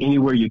think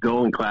anywhere you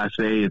go in Class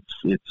A,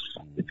 it's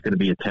going to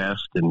be a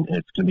test, and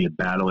it's going to be a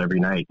battle every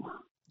night.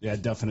 Yeah,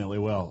 definitely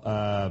will.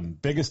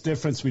 Biggest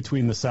difference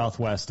between the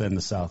Southwest and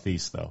the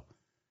Southeast, though?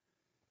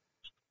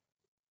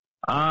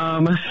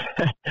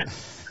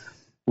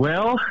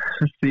 Well,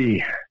 let's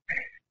see.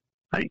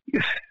 I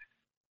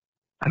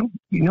don't,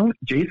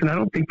 Jason, I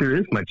don't think there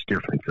is much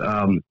difference.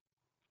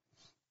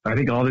 I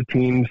think all the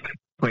teams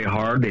play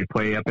hard. They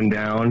play up and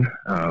down,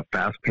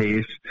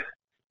 fast-paced.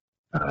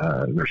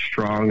 They're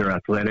strong. They're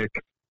athletic.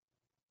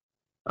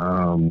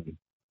 As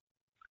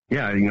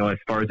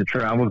far as the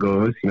travel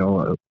goes,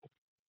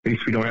 at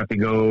least we don't have to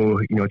go,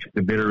 to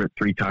the Bitterroot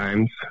 3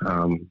 times.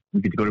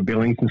 We get to go to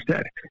Billings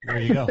instead. There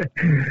you go.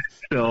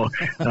 So,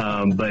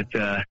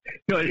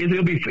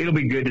 it'll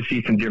be good to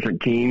see some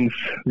different teams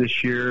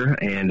this year.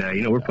 And,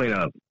 we're playing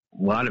a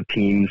lot of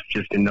teams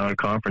just in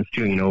non-conference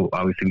too.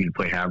 Obviously we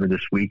play Havre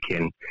this week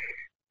and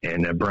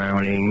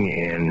Browning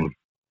and,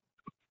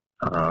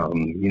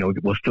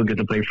 we'll still get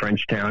to play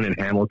Frenchtown and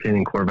Hamilton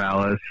and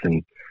Corvallis.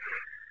 And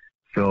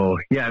so,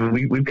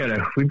 we've got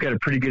a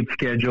pretty good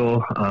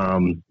schedule.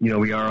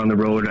 We are on the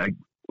road,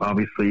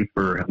 obviously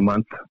for a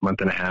month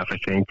and a half, I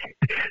think.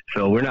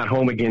 So we're not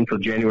home again until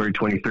January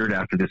 23rd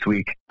after this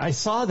week. I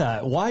saw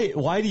that.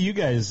 Why do you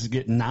guys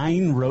get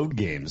 9 road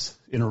games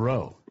in a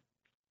row?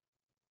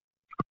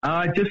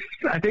 I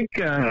think,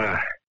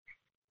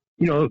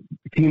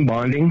 team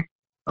bonding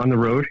on the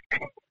road.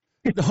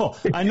 No,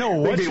 I know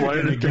what they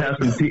wanted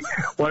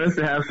us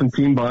to have some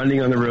team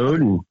bonding on the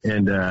road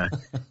and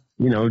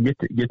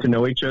get to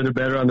know each other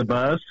better on the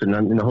bus and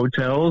in the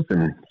hotels.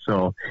 And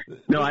so,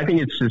 no, I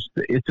think it's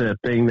a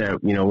thing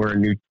that, we're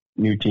a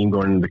new team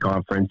going into the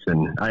conference.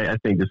 And I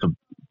think this will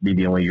be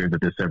the only year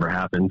that this ever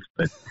happens,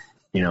 but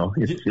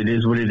it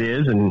is what it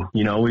is. And,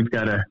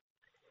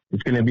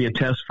 it's going to be a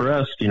test for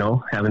us,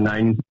 having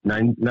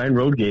nine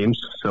road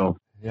games. So,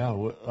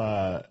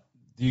 yeah.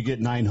 Do you get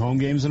 9 home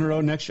games in a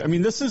row next year? I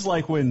mean, this is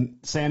like when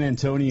San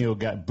Antonio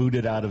got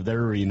booted out of their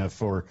arena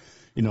for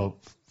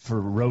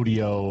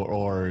rodeo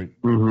or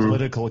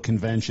political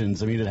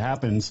conventions. I mean, it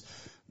happens,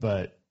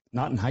 but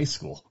not in high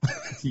school,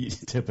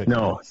 typically.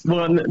 No.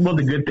 Well,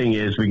 the good thing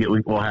is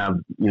we'll have,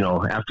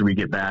 after we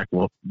get back,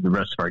 the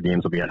rest of our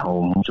games will be at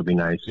home, which will be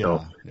nice.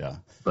 So, yeah.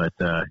 But,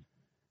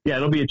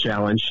 it'll be a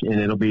challenge, and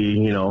it'll be,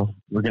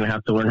 we're going to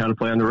have to learn how to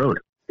play on the road,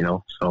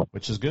 so.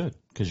 Which is good,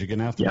 because you're going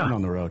to have to learn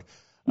on the road.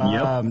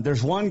 Yep.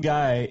 There's one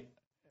guy,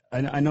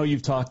 I know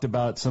you've talked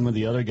about some of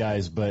the other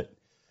guys, but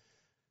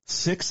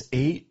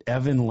 6'8"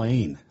 Evan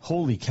Lane.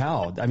 Holy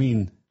cow. I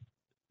mean,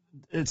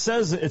 it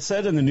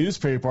said in the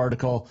newspaper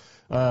article,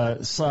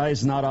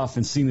 size not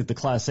often seen at the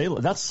Class A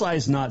level. That's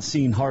size not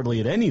seen hardly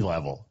at any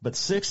level, but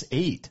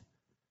 6'8".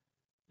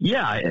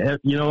 Yeah,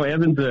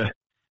 Evan's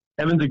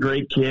a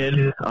great kid.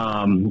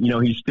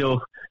 He's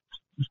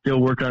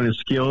still working on his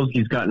skills.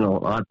 He's gotten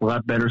a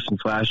lot better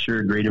since last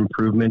year. Great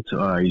improvement.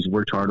 He's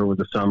worked hard over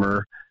the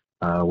summer,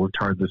 worked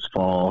hard this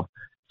fall.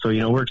 So,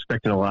 we're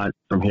expecting a lot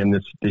from him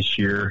this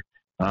year.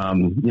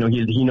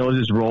 He knows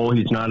his role.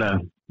 He's not a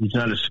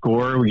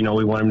scorer. We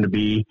want him to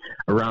be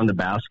around the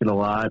basket a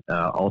lot,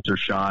 alter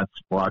shots,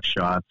 block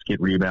shots, get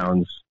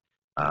rebounds,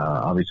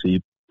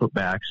 obviously put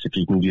backs if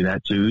he can do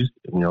that too,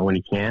 when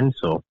he can.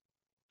 So,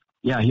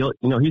 yeah,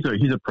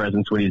 he's a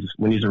presence when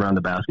he's around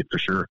the basket for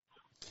sure.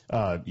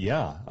 I'd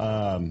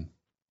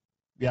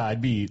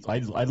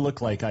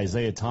look like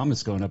Isaiah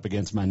Thomas going up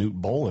against Manute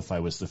Bol if I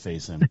was to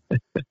face him.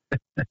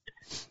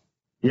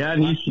 Yeah,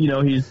 and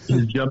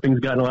his jumping's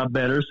gotten a lot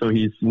better, so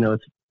it's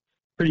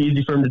pretty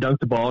easy for him to dunk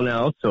the ball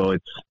now. So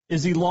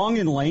is he long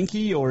and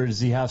lanky, or does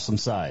he have some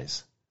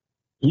size?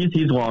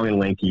 He's long and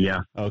lanky,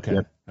 yeah. Okay,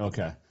 yep.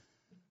 Okay.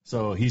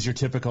 So he's your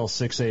typical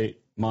 6'8"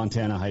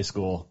 Montana high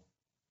school.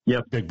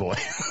 Yep. Big boy.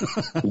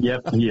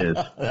 Yep, he is.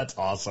 That's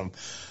awesome.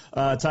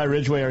 Ty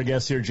Ridgeway, our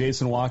guest here,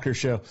 Jason Walker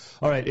Show.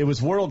 All right, it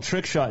was World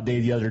Trick Shot Day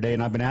the other day,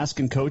 and I've been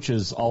asking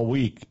coaches all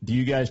week, do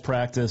you guys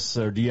practice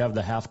or do you have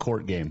the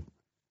half-court game?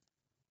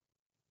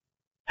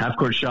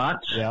 Half-court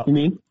shots, yep. You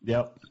mean?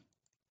 Yep.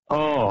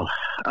 Oh,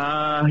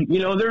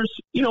 there's,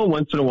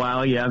 once in a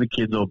while, the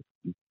kids will,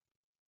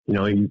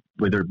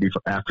 whether it be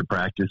after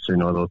practice or,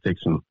 they'll take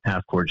some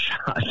half-court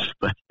shots.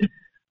 But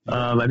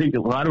I think a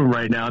lot of them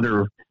right now,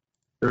 they're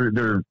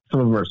some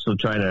of them are still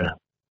trying to,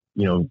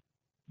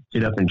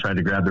 get up and try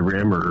to grab the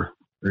rim or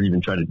even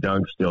try to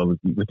dunk still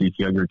with these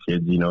younger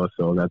kids,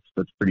 so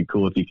that's pretty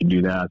cool if you can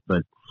do that.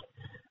 But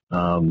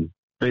no,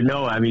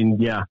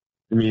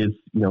 it's,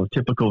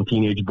 typical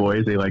teenage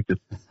boys, they like to,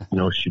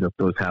 shoot up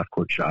those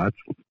half-court shots.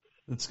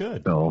 That's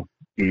good. So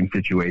game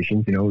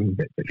situations,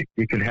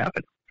 it could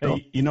happen. So.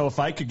 Hey, if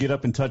I could get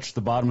up and touch the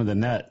bottom of the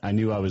net, I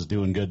knew I was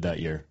doing good that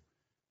year.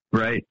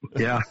 Right.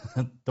 Yeah.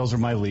 Those are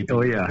my leap.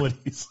 Oh yeah.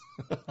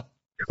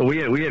 Well, we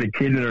had a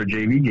kid in our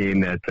JV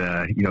game that,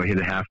 hit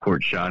a half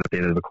court shot at the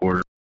end of the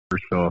quarter.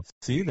 So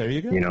see, there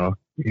you go.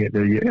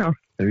 There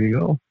you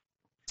go.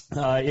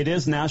 It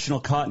is National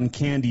Cotton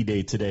Candy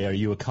Day today. Are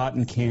you a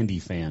cotton candy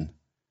fan?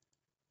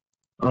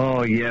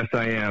 Oh yes,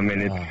 I am.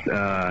 And it's,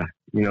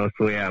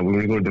 when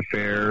we go to the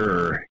fair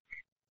or,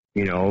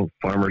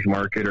 farmer's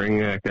market or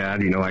anything like that,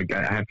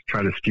 I have to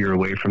try to steer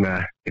away from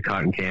the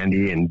cotton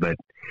candy but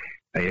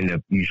I end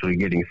up usually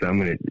getting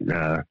some and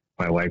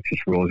my wife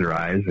just rolls her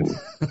eyes and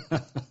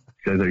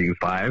says, "Are you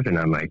 5?" And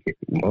I'm like,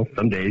 "Well,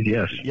 some days,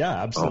 yes."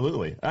 Yeah,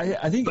 absolutely.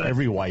 I think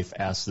every wife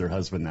asks their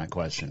husband that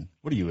question.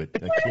 What are you, a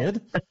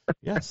kid?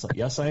 Yes,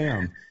 I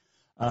am.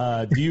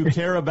 Do you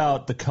care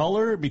about the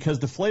color? Because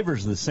the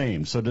flavor's the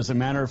same. So does it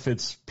matter if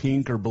it's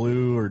pink or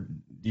blue, or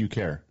do you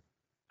care?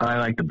 I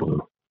like the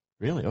blue.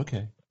 Really?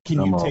 Okay.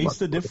 Can you taste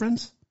the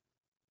difference?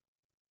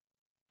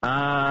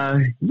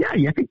 I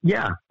think,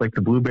 like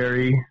the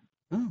blueberry.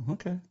 Oh,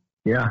 okay.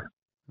 Yeah.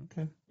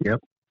 Okay. Yep.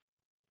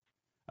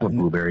 I'm a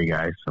blueberry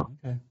guy, so.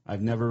 Okay.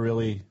 I've never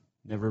really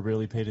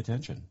paid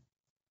attention.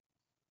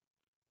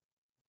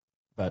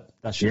 But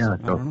that's just, I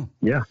don't know.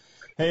 Yeah.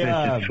 Hey, it's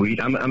just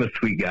sweet. I'm a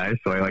sweet guy,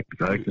 so I like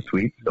the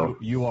sweet. So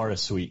you are a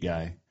sweet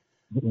guy.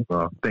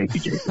 Well, thank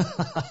you, Jason.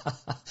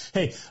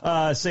 Hey,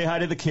 say hi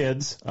to the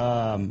kids.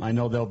 I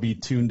know they'll be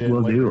tuned in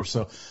Will later. do.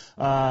 So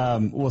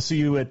we'll see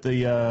you at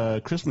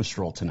the Christmas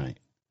stroll tonight.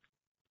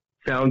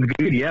 Sounds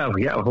good. Yeah.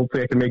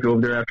 Hopefully I can make it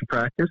over there after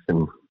practice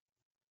and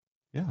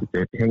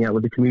hang out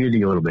with the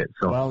community a little bit.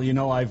 So.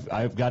 Well,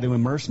 I've got to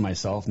immerse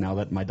myself now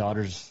that my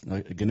daughter's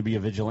going to be a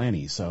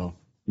vigilante. So.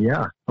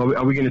 Yeah.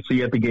 Are we going to see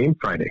you at the game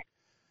Friday?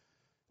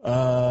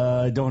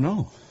 I don't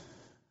know.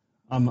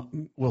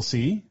 We'll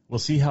see. We'll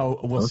see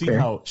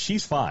how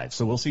she's 5,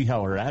 so we'll see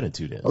how her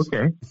attitude is.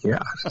 Okay. Yeah.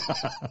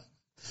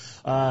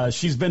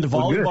 She's been to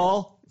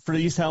volleyball for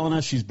East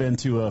Helena. She's been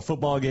to a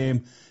football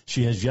game.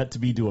 She has yet to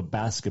be to a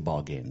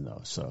basketball game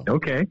though. So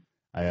okay.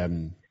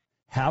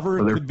 Have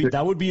her.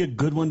 That would be a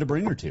good one to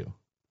bring her to.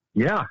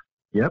 Yeah.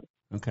 Yep.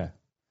 Okay.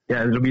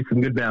 Yeah, it'll be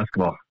some good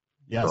basketball.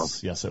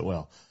 Yes. Yes, it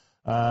will.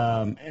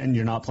 And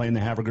you're not playing the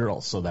Haver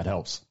girls, so that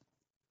helps.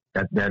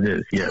 That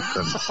is, yes.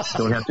 I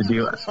don't have to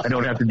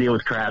deal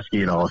with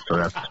Krasky and all, so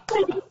that's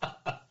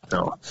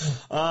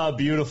so.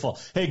 Beautiful.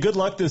 Hey, good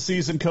luck this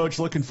season, Coach.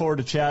 Looking forward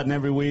to chatting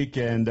every week,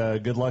 and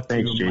good luck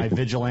to my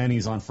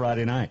Vigilantes on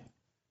Friday night.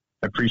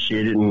 I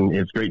appreciate it, and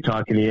it's great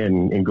talking to you,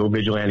 and go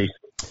Vigilantes.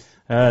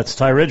 It's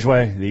Ty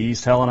Ridgeway, the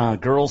East Helena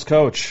girls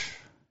coach.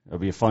 It'll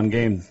be a fun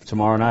game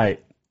tomorrow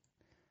night.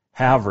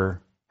 Haver's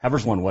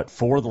won,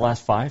 4 of the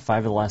last 5? 5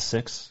 of the last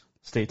 6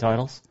 state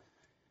titles?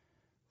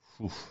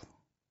 Oof.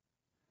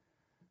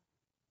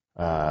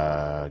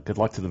 Good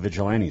luck to the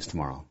Vigilantes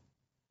tomorrow.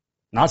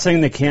 Not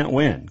saying they can't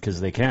win, because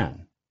they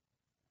can.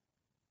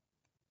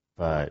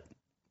 Or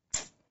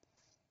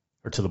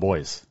to the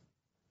boys.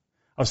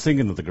 I was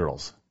thinking of the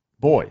girls.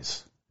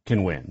 Boys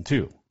can win,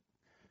 too.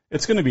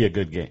 It's going to be a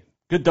good game.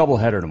 Good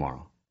doubleheader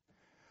tomorrow.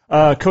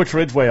 Coach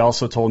Ridgeway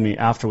also told me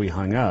after we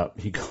hung up,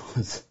 he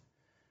goes,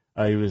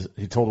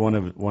 he told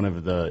one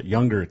of the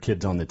younger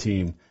kids on the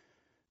team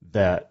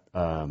that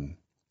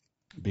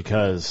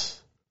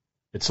because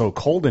it's so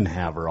cold in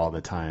Haver all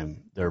the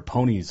time, their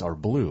ponies are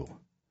blue.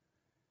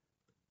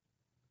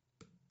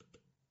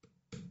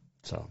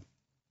 So,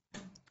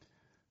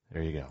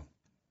 there you go.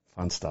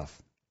 Fun stuff.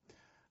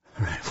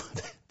 All right,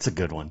 it's a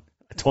good one.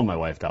 I told my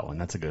wife that one.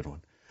 That's a good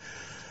one.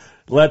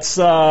 Let's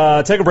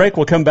take a break.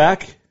 We'll come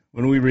back.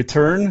 When we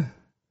return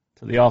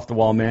to the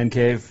Off-the-Wall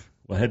Mancave,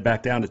 we'll head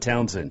back down to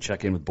Townsend,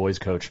 check in with boys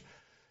coach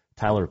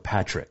Tyler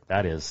Patrick.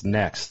 That is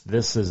next.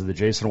 This is the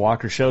Jason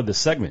Walker Show. This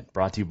segment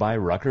brought to you by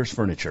Rucker's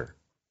Furniture.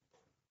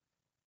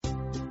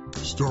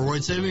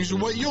 Store-wide savings are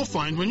what you'll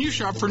find when you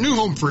shop for new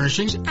home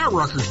furnishings at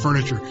Rucker's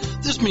Furniture.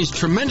 This means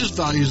tremendous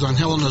values on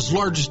Helena's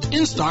largest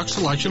in-stock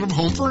selection of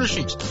home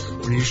furnishings.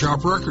 When you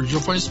shop Rucker's,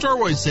 you'll find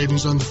store-wide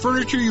savings on the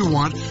furniture you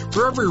want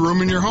for every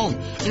room in your home.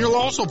 And you'll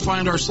also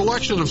find our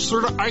selection of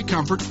Serta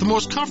iComfort, the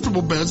most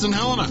comfortable beds in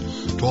Helena.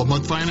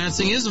 12-month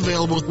financing is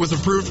available with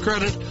approved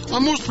credit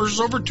on most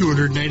purchases over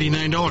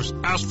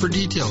 $299. Ask for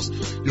details.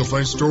 You'll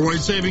find store-wide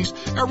savings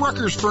at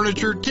Rucker's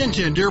Furniture,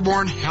 1010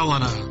 Dearborn,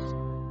 Helena.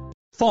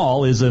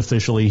 Fall is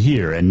officially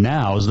here, and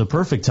now is the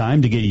perfect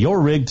time to get your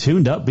rig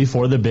tuned up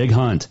before the big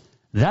hunt.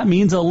 That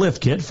means a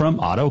lift kit from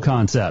Auto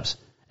Concepts.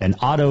 An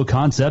Auto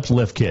Concepts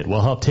lift kit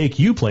will help take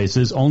you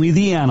places only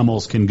the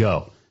animals can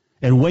go.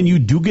 And when you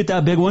do get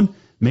that big one,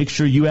 make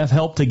sure you have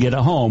help to get it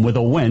home with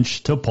a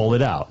winch to pull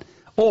it out.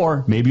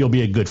 Or maybe you'll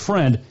be a good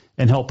friend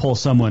and help pull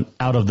someone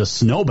out of the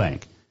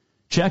snowbank.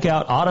 Check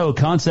out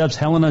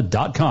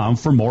AutoConceptsHelena.com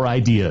for more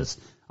ideas.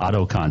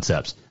 Auto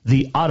Concepts,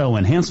 the auto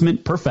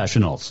enhancement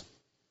professionals.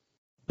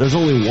 There's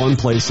only one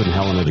place in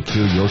Helena to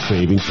cure your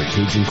craving for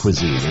Cajun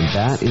cuisine, and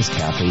that is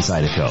Cafe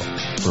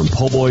Zydeco. From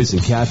po' boys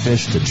and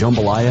catfish to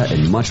jambalaya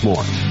and much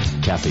more,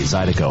 Cafe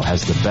Zydeco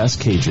has the best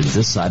Cajun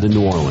this side of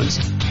New Orleans.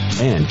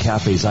 And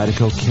Cafe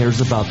Zydeco cares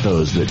about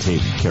those that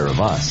take care of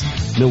us.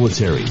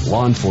 Military,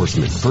 law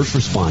enforcement, first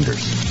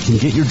responders can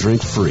get your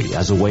drink free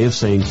as a way of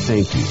saying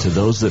thank you to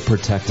those that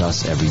protect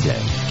us every day.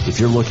 If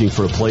you're looking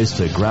for a place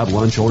to grab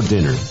lunch or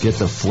dinner, get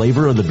the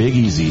flavor of the Big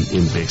Easy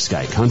in Big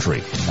Sky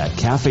Country at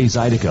Cafe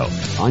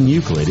Zydeco on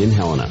Euclid in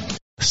Helena.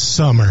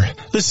 Summer,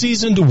 the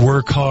season to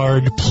work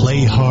hard,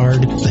 play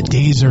hard. The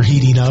days are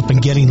heating up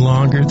and getting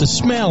longer. The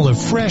smell of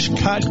fresh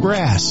cut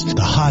grass,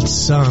 the hot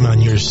sun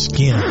on your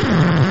skin.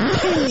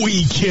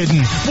 We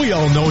kidding. We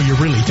all know you're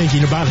really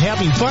thinking about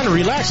having fun and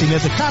relaxing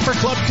at the Copper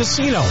Club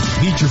Casino.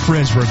 Meet your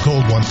friends for a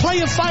cold one. Play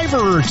a $5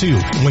 or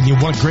 $2. When you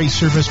want great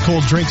service,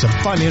 cold drinks, and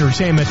fun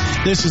entertainment,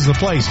 this is the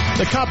place.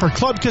 The Copper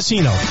Club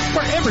Casino,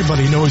 where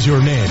everybody knows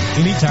your name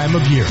any time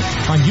of year.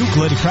 On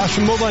Euclid across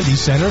from Molendi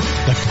Center,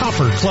 the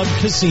Copper Club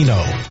Casino.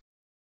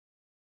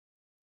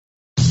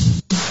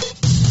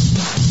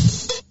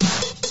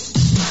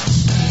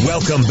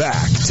 Welcome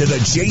back to the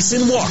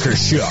Jason Walker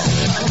Show.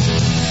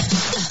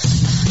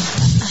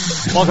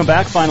 Welcome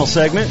back. Final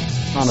segment.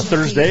 On a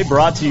Thursday,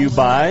 brought to you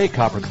by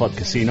Copper Club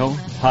Casino.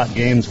 Hot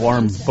games,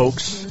 warm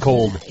folks,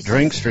 cold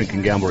drinks. Drink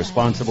and gamble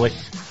responsibly.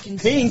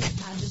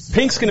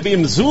 Pink's going to be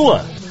in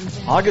Missoula,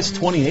 August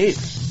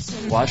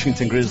 28th,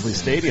 Washington Grizzly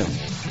Stadium.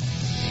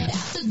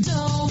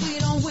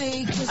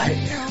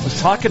 I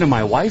was talking to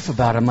my wife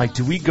about it. I'm like,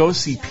 do we go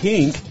see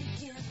Pink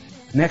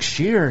next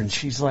year? And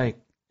she's like,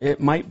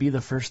 it might be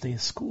the first day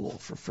of school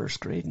for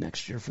first grade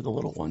next year for the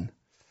little one.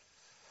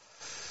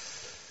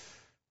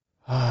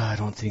 I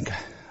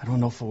don't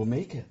know if we'll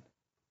make it.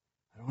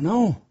 I don't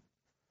know.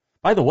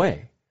 By the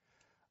way,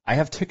 I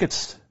have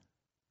tickets,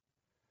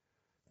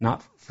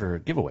 not for a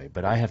giveaway,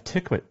 but I have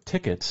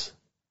tickets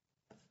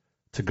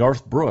to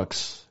Garth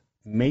Brooks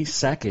May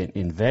 2nd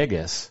in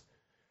Vegas.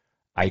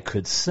 I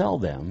could sell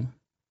them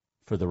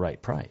for the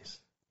right price.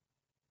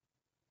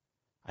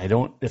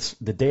 It's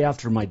the day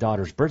after my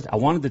daughter's birthday. I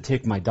wanted to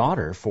take my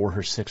daughter for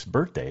her 6th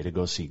birthday to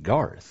go see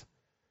Garth.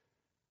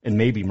 And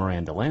maybe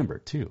Miranda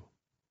Lambert too.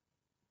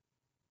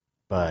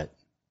 But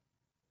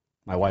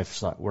my wife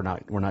thought we're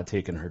not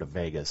taking her to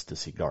Vegas to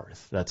see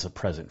Garth. That's a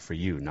present for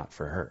you, not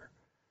for her.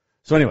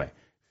 So anyway,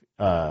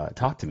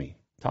 talk to me.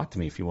 Talk to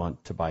me if you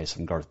want to buy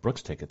some Garth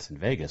Brooks tickets in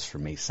Vegas for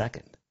May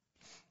 2nd.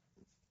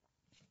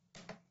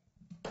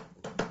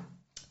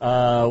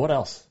 What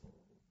else?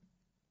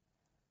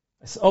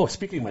 Oh,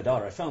 speaking of my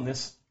daughter, I found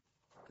this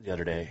the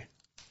other day.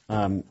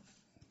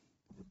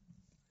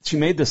 She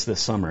made this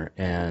summer,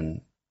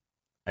 and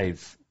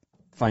I've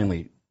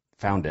finally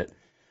found it.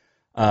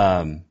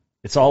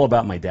 It's all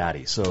about my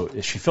daddy.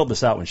 So she filled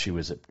this out when she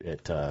was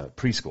at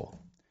preschool.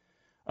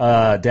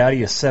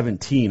 Daddy is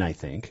 17, I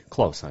think.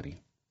 Close,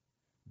 honey.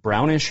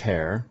 Brownish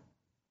hair.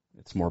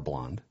 It's more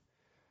blonde.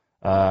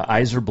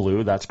 Eyes are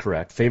blue. That's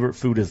correct. Favorite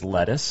food is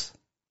lettuce.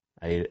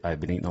 I've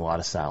been eating a lot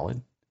of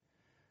salad.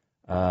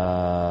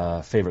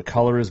 Favorite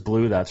color is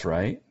blue. That's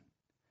right.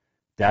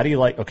 Daddy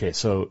okay,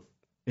 so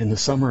in the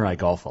summer I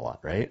golf a lot,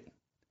 right?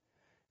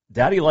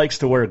 Daddy likes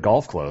to wear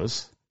golf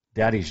clothes.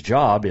 Daddy's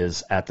job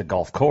is at the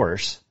golf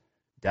course.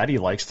 Daddy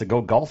likes to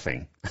go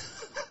golfing.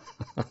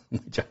 My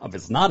job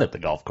is not at the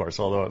golf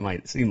course, although it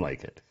might seem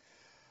like it.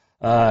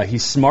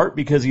 He's smart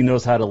because he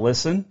knows how to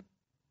listen.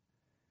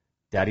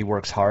 Daddy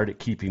works hard at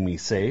keeping me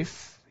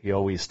safe. He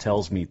always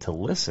tells me to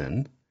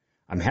listen.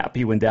 I'm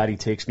happy when Daddy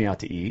takes me out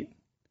to eat.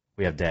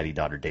 We have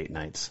daddy-daughter date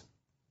nights.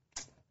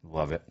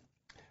 Love it.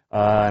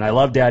 And I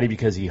love Daddy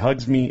because he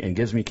hugs me and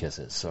gives me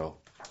kisses. So,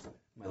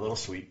 my little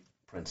sweet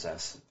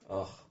princess.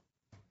 Oh,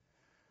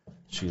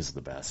 she's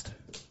the best.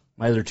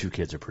 My other 2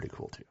 kids are pretty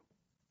cool, too.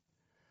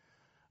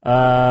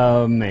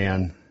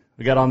 Man.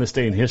 We got on this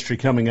day in history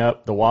coming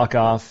up, the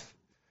walk-off.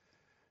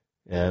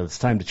 It's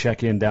time to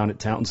check in down at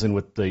Townsend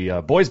with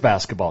the boys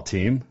basketball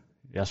team.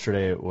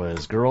 Yesterday it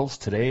was girls.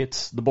 Today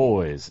it's the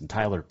boys. And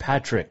Tyler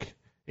Patrick,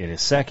 in his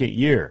 2nd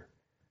year,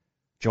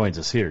 joins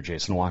us here,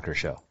 Jason Walker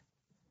Show.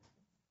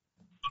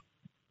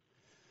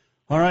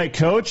 All right,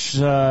 Coach.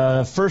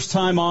 First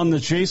time on the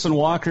Jason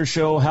Walker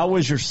Show. How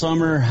was your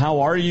summer?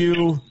 How are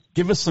you?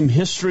 Give us some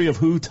history of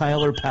who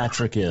Tyler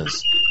Patrick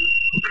is.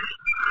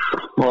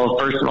 Well,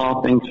 first of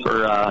all, thanks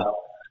for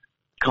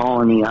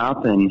calling me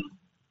up, and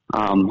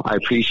I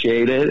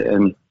appreciate it,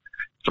 and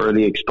for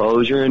the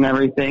exposure and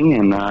everything.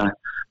 And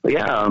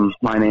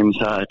my name's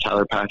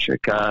Tyler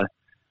Patrick.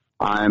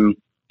 I'm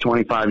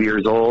 25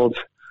 years old.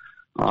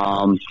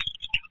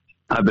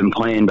 I've been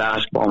playing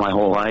basketball my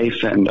whole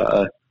life, and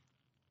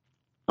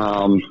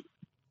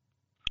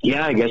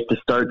I guess to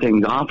start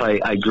things off,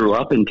 I grew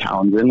up in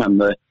Townsend. I'm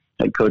the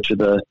head coach of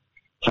the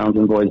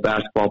Townsend boys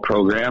basketball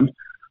program.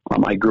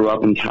 I grew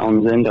up in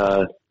Townsend.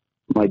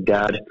 My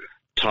dad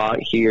taught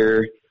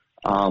here,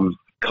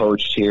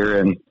 coached here,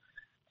 and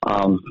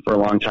for a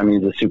long time he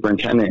was a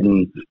superintendent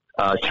in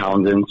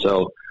Townsend.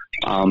 So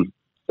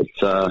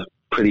it's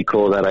pretty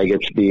cool that I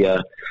get to be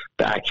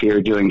back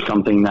here doing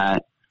something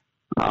that,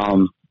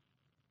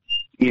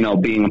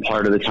 being a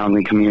part of the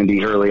Townsend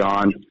community early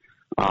on.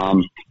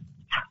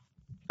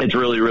 It's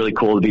really, really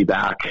cool to be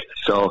back.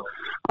 So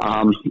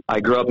I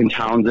grew up in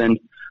Townsend.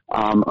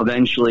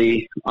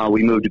 Eventually,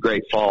 we moved to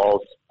Great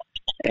Falls,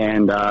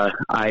 and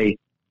I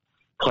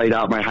played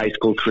out my high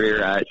school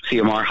career at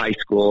CMR High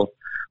School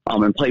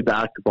and played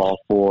basketball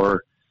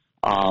for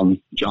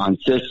John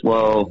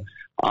Sislow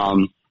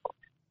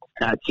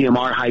at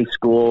CMR High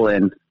School,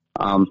 and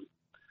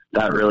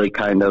that really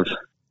kind of,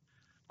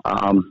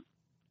 I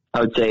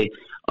would say,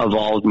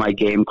 evolved my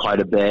game quite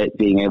a bit,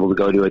 being able to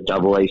go to a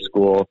AA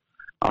school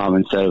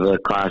instead of a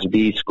Class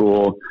B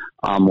school,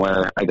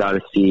 where I got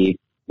to see,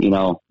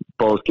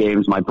 both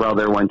games. My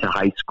brother went to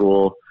high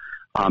school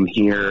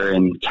here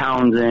in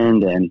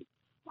Townsend, and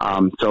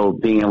so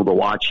being able to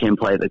watch him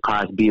play at the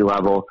Class B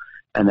level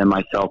and then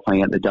myself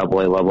playing at the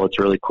AA level, it's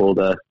really cool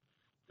to,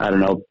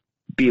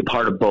 be a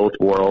part of both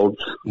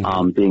worlds,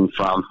 being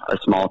from a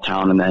small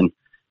town and then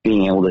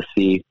being able to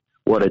see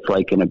what it's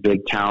like in a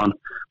big town.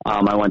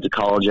 I went to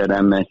college at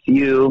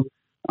MSU,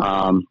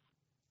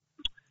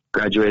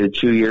 graduated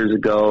 2 years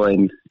ago,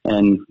 and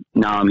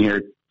now I'm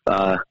here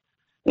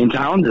in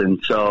Townsend.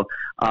 So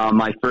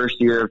my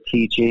first year of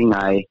teaching,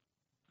 I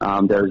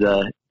there's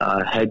a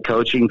head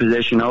coaching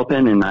position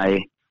open, and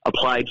I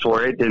applied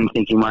for it, didn't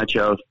think much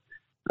of,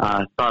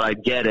 thought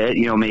I'd get it,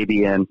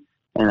 maybe an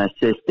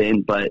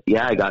assistant, but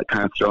yeah, I got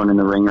kind of thrown in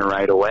the ringer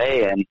right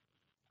away. And,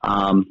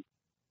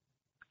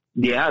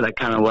 that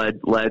kind of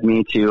led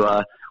me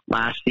to,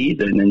 last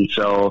season. And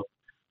so,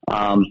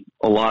 a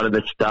lot of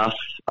the stuff,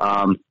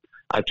 I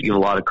have to give a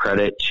lot of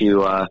credit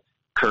to,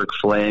 Kirk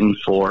Flynn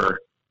for,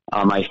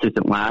 my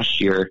assistant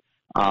last year,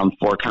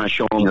 for kind of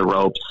showing the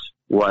ropes,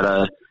 what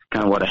a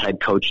head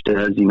coach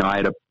does. I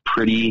had a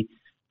pretty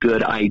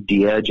good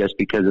idea just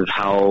because of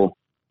how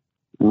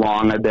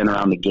long I've been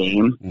around the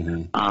game.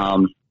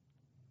 Mm-hmm.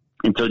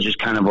 And so just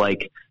kind of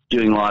like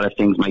doing a lot of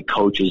things my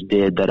coaches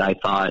did that I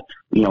thought,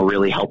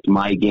 really helped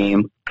my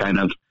game, kind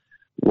of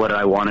what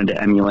I wanted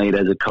to emulate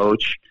as a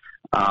coach.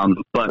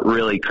 But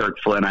really Kirk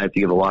Flynn, I have to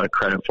give a lot of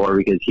credit for,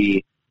 because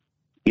he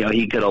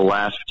could have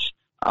left,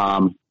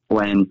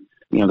 when,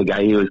 the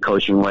guy he was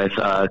coaching with,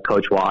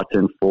 Coach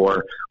Watson,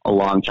 for a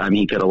long time.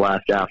 He could have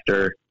left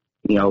after,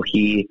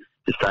 he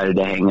decided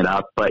to hang it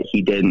up, but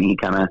he didn't. He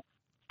kind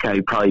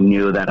of probably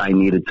knew that I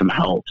needed some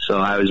help. So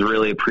I was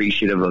really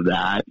appreciative of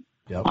that.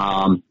 Yep.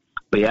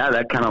 But yeah,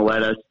 that kind of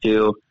led us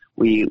to,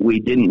 we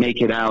didn't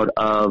make it out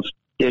of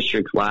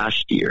districts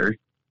last year.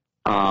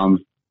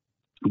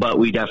 But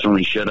we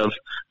definitely should have.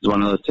 It was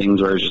one of those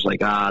things where it's just like,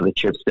 the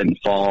chips didn't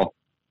fall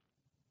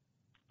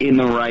in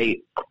the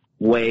right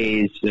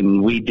ways,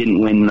 and we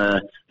didn't win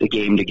the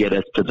game to get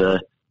us to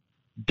the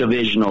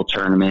divisional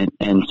tournament.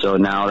 And so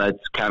now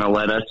that's kind of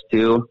led us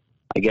to,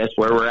 I guess,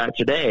 where we're at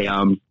today.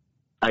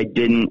 I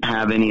didn't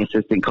have any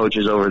assistant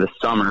coaches over the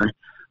summer,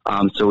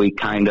 so we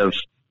kind of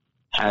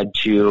had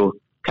to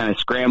kind of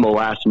scramble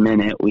last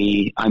minute.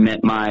 I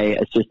met my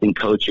assistant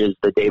coaches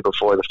the day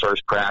before the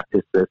first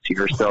practice this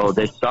year. So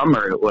this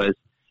summer it was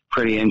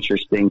pretty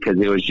interesting because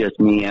it was just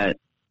me at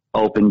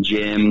open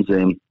gyms,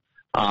 and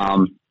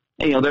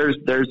there's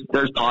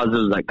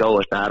positives that go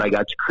with that. I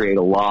got to create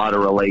a lot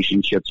of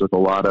relationships with a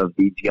lot of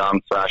these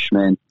young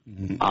freshmen.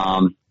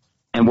 Mm-hmm.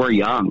 And we're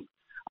young.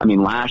 I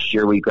mean, last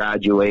year we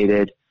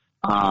graduated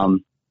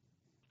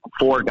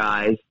 4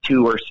 guys,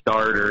 2 were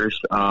starters,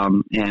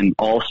 and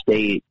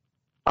all-state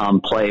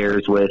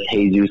players with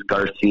Jesus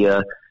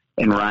Garcia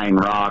and Ryan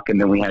Rock. And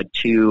then we had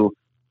 2,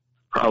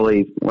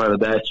 probably one of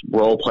the best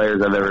role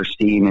players I've ever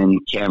seen, in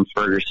Cam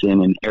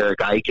Ferguson and Eric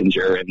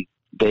Eichinger. And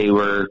they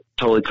were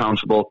totally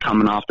comfortable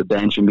coming off the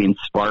bench and being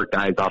spark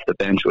guys off the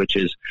bench, which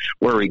is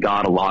where we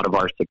got a lot of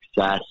our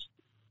success.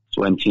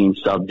 So when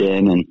teams subbed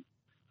in, and I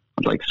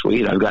was like,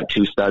 sweet, I've got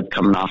 2 studs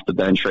coming off the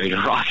bench ready to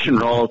rock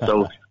and roll.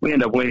 So we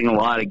ended up winning a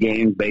lot of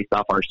games based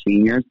off our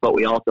seniors, but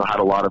we also had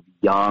a lot of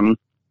young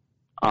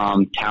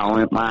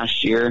talent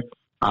last year,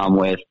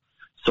 with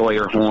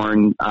Sawyer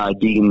Horn,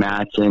 Deegan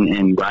Matson,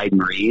 and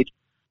Ryden Reed.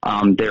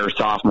 They were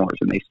sophomores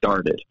and they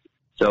started.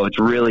 So it's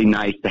really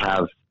nice to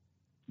have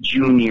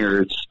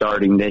juniors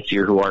starting this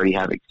year who already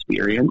have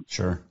experience.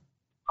 Sure.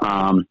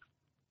 And,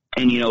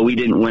 we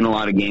didn't win a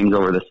lot of games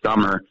over the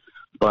summer,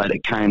 but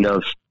it kind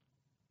of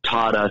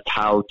taught us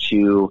how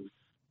to,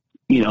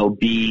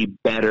 be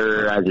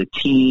better as a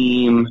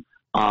team,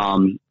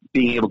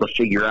 being able to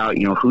figure out,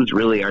 who's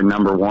really our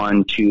number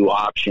 1, 2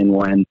 option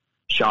when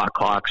shot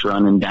clock's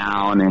running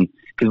down. And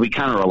because we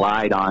kind of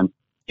relied on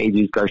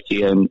Jesus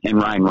Garcia and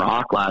Ryan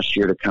Rock last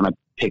year to kind of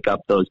pick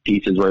up those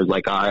pieces where it's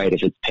like, all right,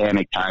 if it's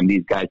panic time,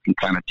 these guys can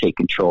kind of take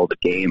control of the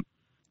game.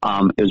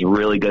 It was a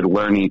really good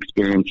learning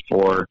experience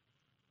for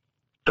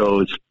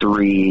those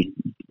 3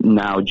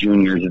 now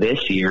juniors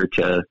this year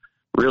to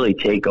really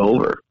take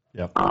over.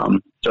 Yep.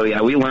 So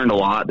yeah, we learned a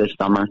lot this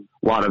summer.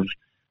 A lot of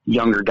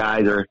younger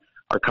guys are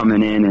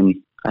coming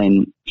in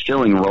and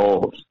filling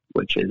roles,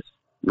 which is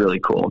really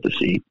cool to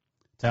see.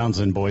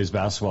 Townsend boys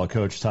basketball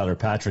coach Tyler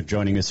Patrick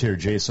joining us here.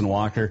 Jason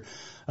Walker.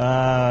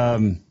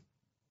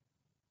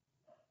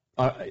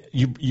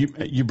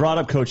 You brought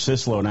up Coach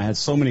Sislo, and I had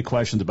so many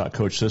questions about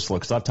Coach Sislo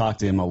because I've talked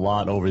to him a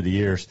lot over the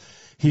years.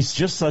 He's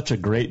just such a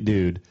great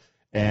dude,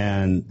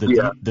 and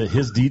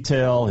his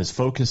detail, his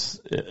focus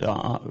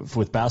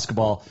with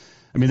basketball.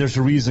 I mean, there's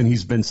a reason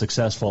he's been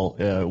successful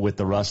with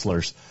the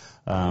Rustlers,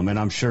 and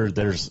I'm sure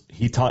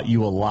he taught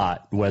you a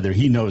lot, whether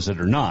he knows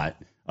it or not,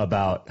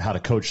 about how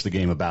to coach the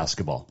game of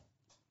basketball.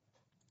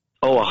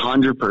 Oh,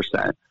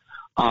 100%.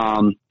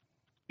 And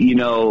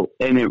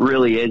it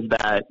really is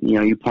that,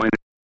 you pointed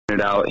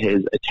out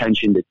his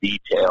attention to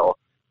detail,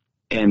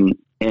 and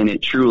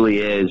it truly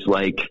is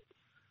like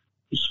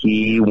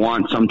he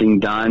wants something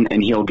done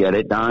and he'll get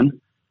it done.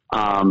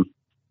 And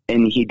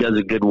he does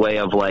a good way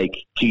of like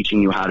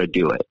teaching you how to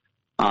do it.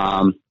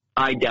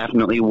 I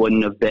definitely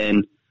wouldn't have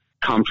been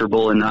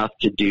comfortable enough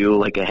to do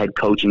like a head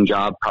coaching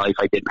job, probably if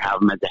I didn't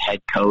have him as a head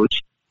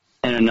coach.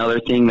 And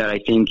another thing that I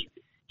think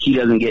he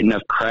doesn't get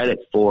enough credit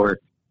for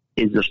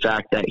is the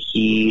fact that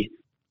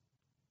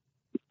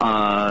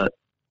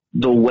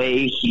the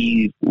way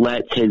he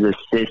lets his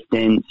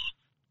assistants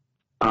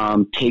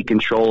take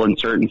control in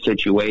certain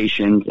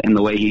situations, and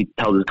the way he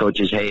tells his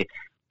coaches, hey,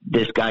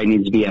 this guy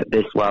needs to be at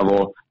this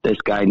level, this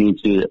guy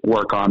needs to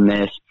work on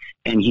this,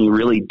 and he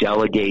really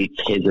delegates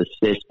his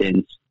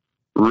assistants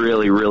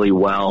really, really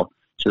well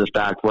to the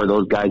fact where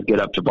those guys get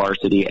up to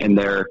varsity and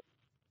they're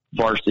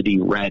varsity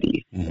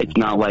ready. Mm-hmm. It's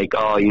not like,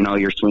 oh,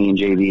 you're swinging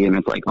JV and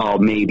it's like, oh,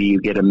 maybe you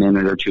get a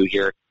minute or two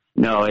here.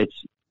 No, it's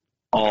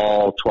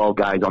all 12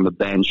 guys on the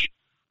bench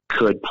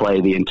could play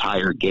the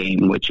entire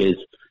game, which is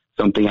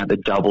something at the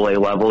AA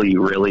level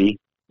you really,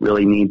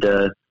 really need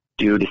to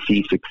do to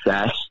see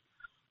success.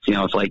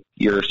 It's like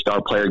your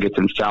star player gets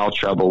in foul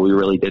trouble. We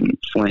really didn't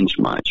flinch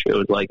much. It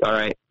was like, all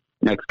right,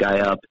 next guy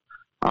up.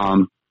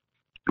 And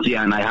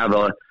I have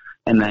I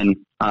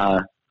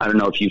don't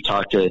know if you've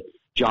talked to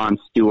John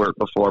Stewart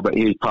before, but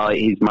he's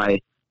my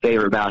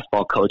favorite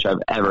basketball coach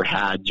I've ever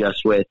had,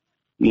 just with,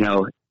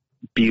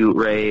 Butte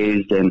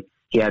raised, and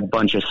he had a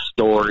bunch of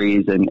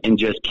stories and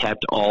just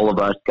kept all of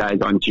us guys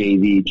on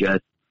JV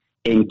just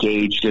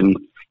engaged and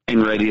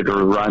ready to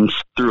run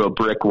through a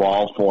brick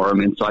wall for him.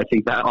 And so I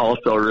think that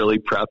also really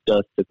prepped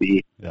us to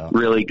be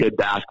really good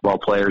basketball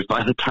players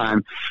by the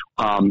time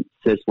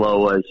Sislo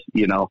was,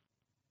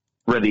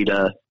 ready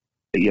to,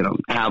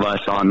 have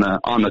us on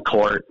the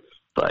court.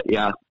 But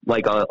yeah,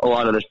 like a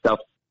lot of the stuff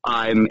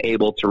I'm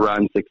able to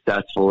run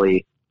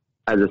successfully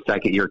as a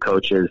second-year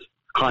coach is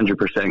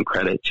 100%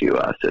 credit to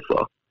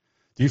Sislo.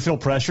 Do you feel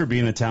pressure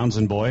being a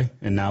Townsend boy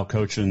and now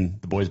coaching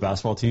the boys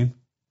basketball team?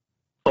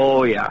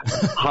 Oh yeah,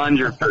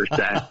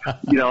 100%.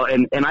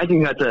 And I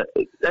think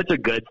that's a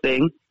good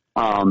thing.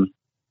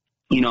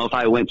 If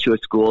I went to a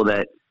school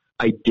that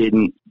I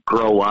didn't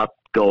grow up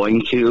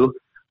going to,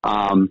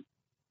 I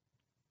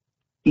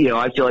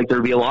feel like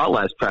there'd be a lot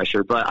less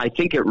pressure. But I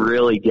think it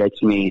really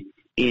gets me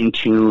in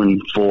tune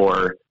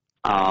for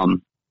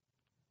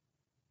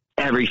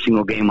every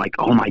single game. Like,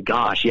 oh my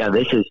gosh, yeah,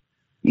 this is.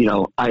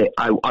 I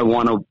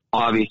want to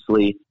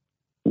obviously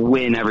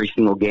win every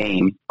single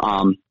game.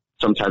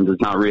 Sometimes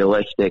it's not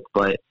realistic,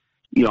 but,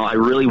 I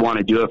really want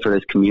to do it for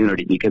this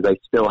community because I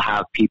still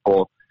have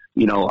people,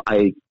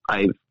 I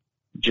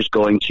just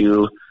going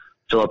to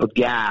fill up with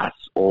gas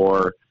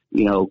or,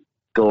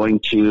 going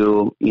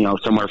to,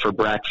 somewhere for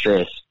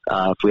breakfast.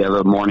 If we have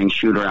a morning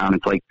shoot around,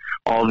 it's like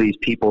all these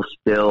people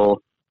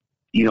still,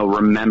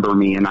 remember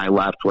me, and I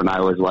left when I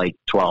was like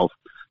 12.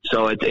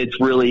 So it's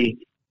really,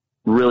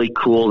 really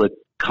cool to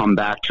come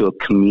back to a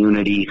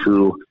community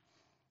who,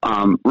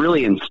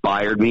 really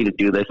inspired me to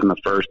do this in the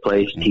first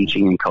place,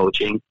 teaching and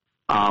coaching.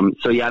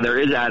 There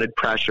is added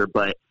pressure,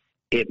 but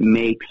it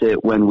makes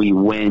it when we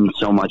win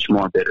so much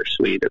more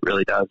bittersweet. It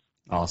really does.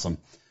 Awesome.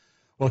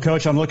 Well,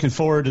 Coach, I'm looking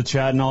forward to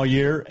chatting all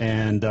year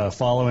and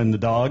following the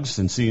Dogs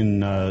and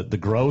seeing the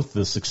growth,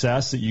 the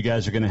success that you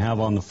guys are going to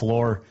have on the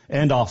floor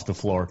and off the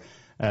floor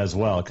as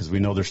well, because we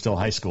know they're still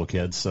high school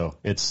kids. So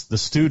it's the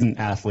student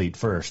athlete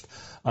first.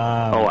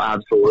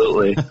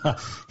 Absolutely.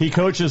 He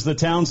coaches the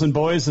Townsend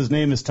boys. His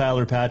name is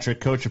Tyler Patrick.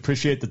 Coach,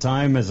 appreciate the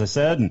time, as I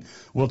said, and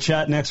we'll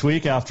chat next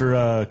week after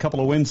a couple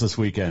of wins this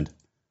weekend.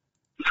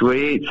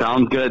 Sweet.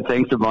 Sounds good.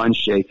 Thanks a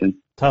bunch, Jason.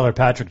 Tyler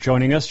Patrick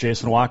joining us,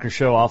 Jason Walker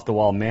Show,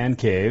 Off-the-Wall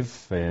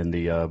Mancave, and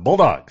the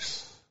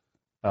Bulldogs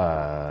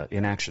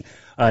in action.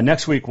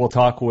 Next week we'll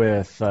talk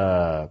with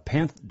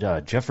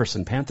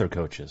Jefferson Panther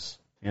coaches,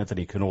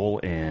 Anthony Knoll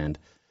and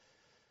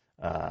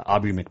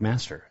Aubrey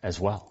McMaster as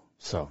well.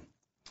 So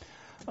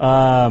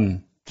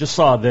just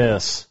saw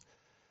this.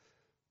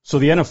 So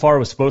the NFR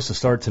was supposed to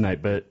start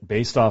tonight, but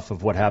based off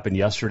of what happened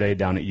yesterday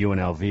down at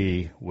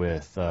UNLV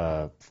with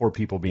 4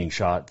 people being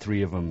shot,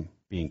 3 of them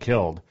being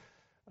killed,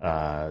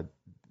 the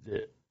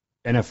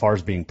NFR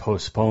is being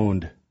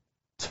postponed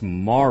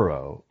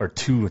tomorrow, or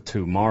to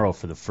tomorrow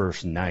for the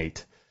first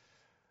night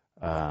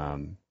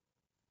at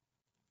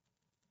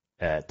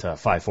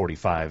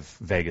 5:45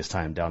 Vegas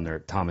time down there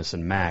at Thomas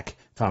and Mack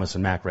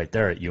right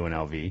there at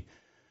UNLV.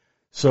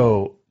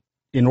 So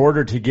in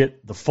order to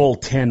get the full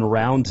 10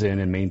 rounds in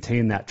and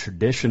maintain that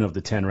tradition of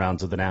the 10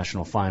 rounds of the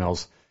national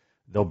finals,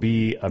 there'll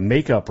be a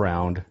makeup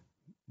round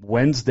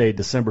Wednesday,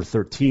 December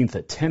 13th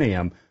at 10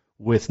 a.m.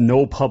 with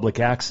no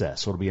public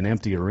access. So it'll be an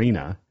empty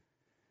arena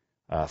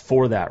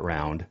for that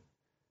round.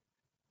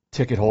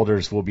 Ticket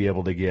holders will be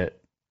able to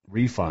get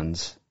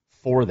refunds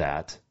for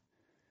that.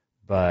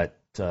 But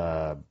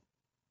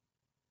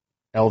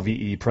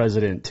LVE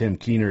President Tim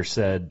Keener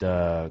said,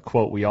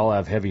 quote, "We all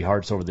have heavy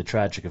hearts over the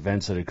tragic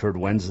events that occurred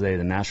Wednesday.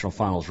 The National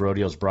Finals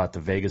Rodeos brought the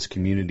Vegas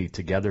community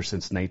together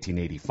since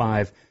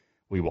 1985.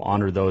 We will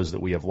honor those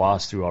that we have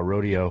lost through our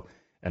rodeo,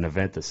 an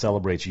event that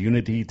celebrates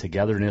unity,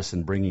 togetherness,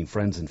 and bringing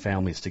friends and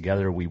families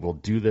together. We will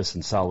do this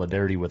in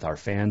solidarity with our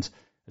fans,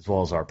 as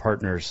well as our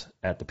partners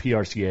at the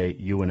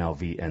PRCA,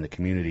 UNLV, and the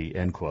community,"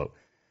 end quote.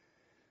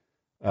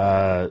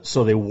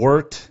 So they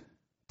worked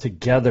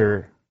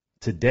together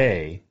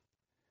today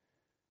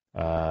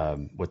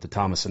with the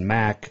Thomas and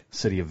Mack,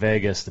 City of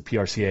Vegas, the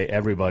PRCA,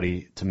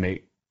 everybody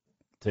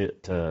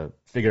to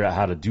figure out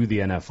how to do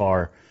the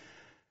NFR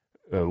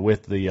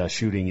with the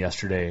shooting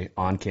yesterday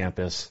on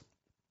campus.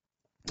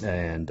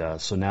 And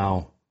so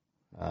now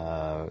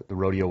the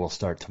rodeo will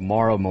start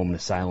tomorrow. Moment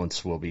of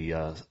silence will be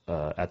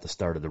at the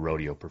start of the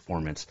rodeo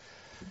performance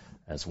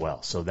as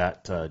well. So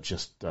that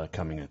just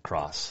coming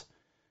across,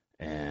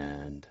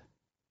 and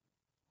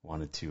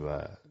wanted to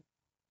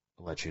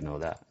let you know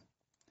that.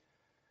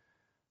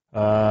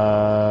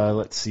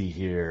 Let's see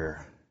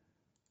here.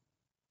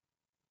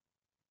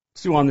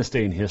 Let's do on this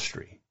day in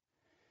history.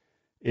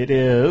 It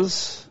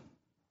is,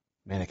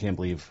 man, I can't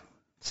believe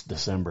it's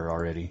December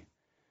already.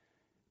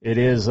 It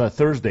is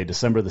Thursday,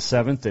 December the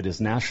 7th. It is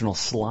National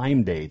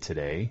Slime Day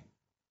today,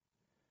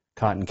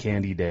 Cotton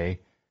Candy Day,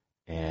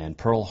 and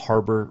Pearl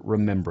Harbor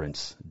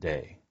Remembrance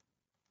Day.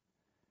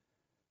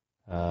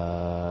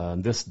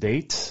 This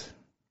date,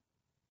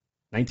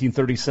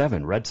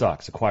 1937, Red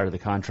Sox acquired the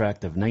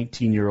contract of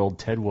 19-year-old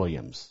Ted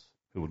Williams,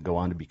 who would go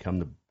on to become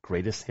the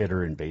greatest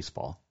hitter in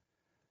baseball.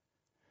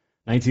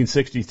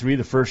 1963,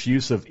 the first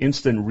use of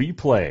instant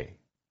replay,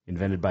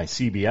 invented by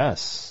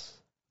CBS,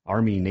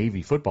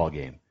 Army-Navy football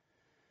game.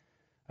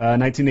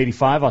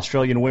 1985,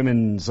 Australian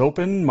Women's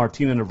Open,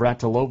 Martina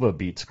Navratilova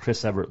beats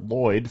Chris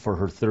Evert-Lloyd for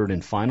her third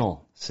and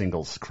final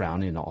singles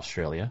crown in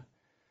Australia.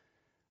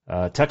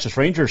 Texas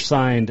Rangers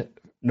signed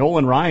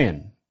Nolan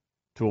Ryan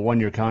to a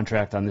one-year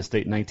contract on this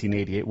date in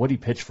 1988. What did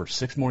he pitch for,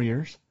 6 more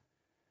years?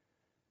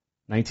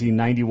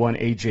 1991,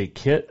 A.J.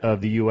 Kitt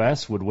of the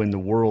U.S. would win the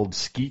World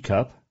Ski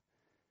Cup.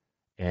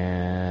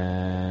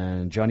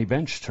 And Johnny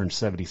Bench turned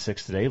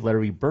 76 today.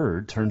 Larry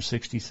Bird turned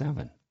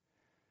 67.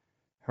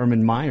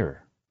 Hermann Maier,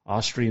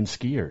 Austrian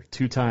skier,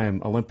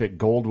 2-time Olympic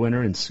gold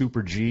winner in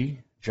Super G,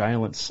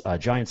 giant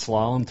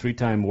slalom,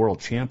 3-time World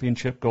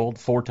Championship gold,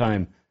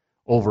 4-time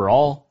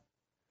overall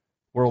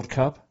World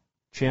Cup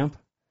champ,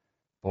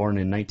 born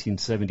in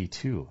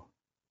 1972.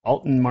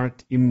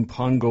 Altenmarkt im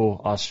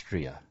Pongau,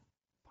 Austria.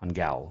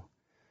 Pongau.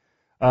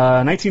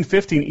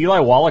 1915, Eli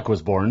Wallach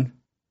was born.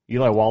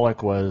 Eli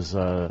Wallach was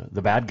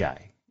the bad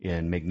guy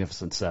in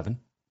Magnificent Seven.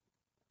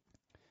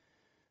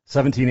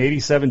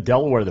 1787,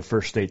 Delaware, the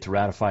first state to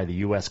ratify the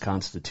U.S.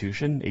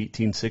 Constitution.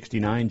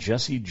 1869,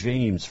 Jesse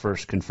James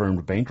first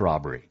confirmed bank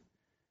robbery.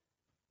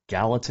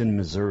 Gallatin,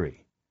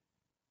 Missouri.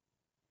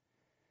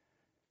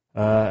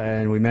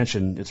 And we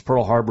mentioned it's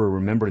Pearl Harbor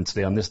Remembrance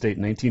Day. On this date,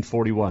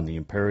 1941, the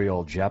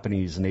Imperial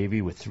Japanese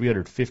Navy with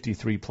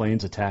 353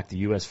 planes attacked the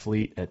U.S.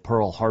 fleet at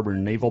Pearl Harbor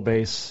Naval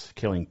Base,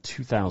 killing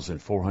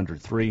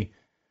 2,403.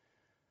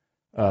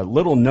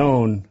 Little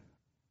known,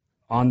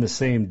 on the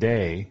same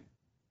day,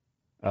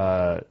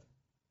 the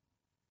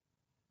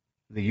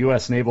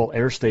U.S. Naval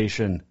Air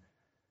Station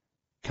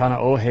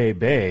Kaneohe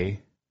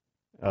Bay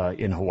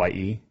in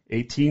Hawaii,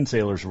 18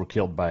 sailors were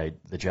killed by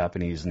the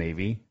Japanese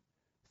Navy.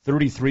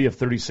 33 of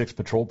 36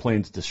 patrol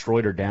planes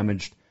destroyed or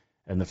damaged,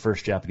 and the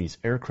first Japanese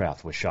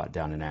aircraft was shot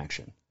down in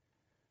action.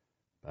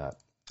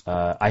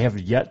 I have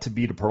yet to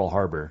be to Pearl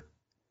Harbor.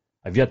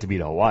 I've yet to be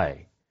to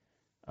Hawaii,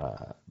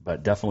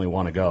 but definitely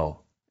want to go.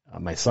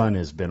 My son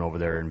has been over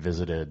there and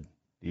visited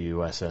the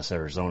USS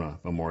Arizona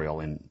Memorial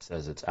and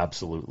says it's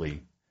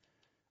absolutely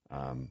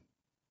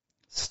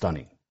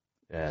stunning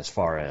as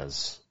far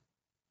as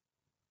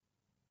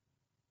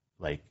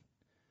like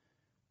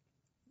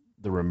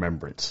the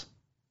remembrance.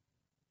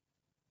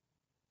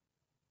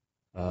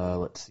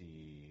 Let's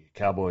see.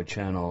 Cowboy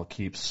Channel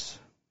keeps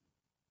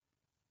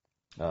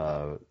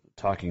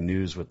talking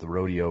news with the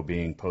rodeo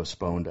being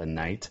postponed a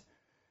night.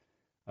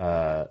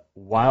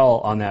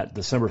 While on that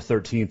December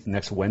 13th,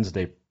 next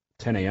Wednesday,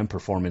 10 a.m.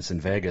 performance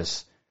in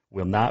Vegas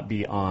will not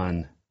be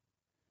on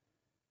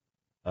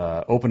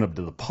open up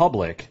to the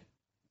public,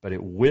 but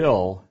it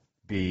will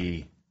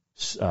be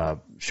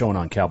shown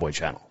on Cowboy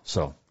Channel.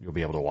 So you'll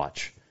be able to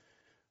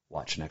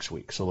watch next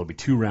week. So there'll be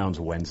 2 rounds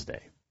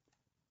Wednesday.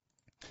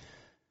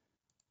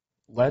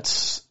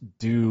 Let's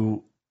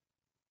do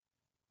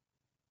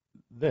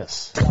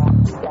this.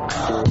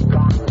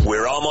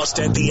 We're almost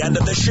at the end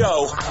of the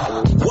show.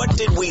 What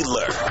did we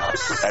learn?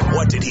 And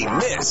what did he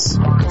miss?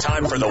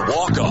 Time for the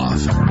walk-off.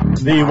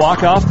 The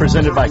walk-off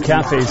presented by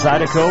Cafe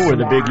Zydeco, where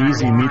the Big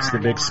Easy meets the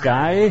Big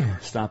Sky.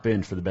 Stop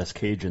in for the best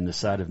Cajun this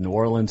side of New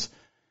Orleans.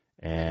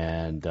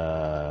 And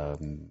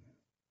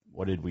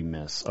what did we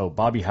miss? Oh,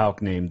 Bobby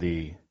Houck named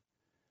the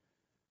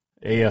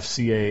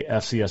AFCA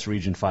FCS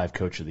Region 5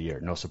 Coach of the Year.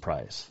 No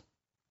surprise.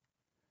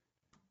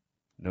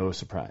 No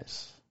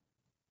surprise.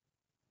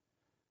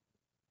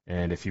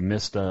 And if you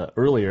missed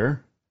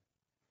earlier,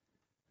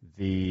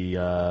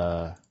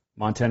 the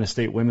Montana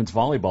State women's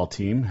volleyball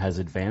team has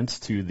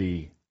advanced to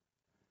the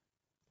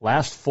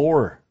last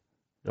 4.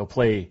 They'll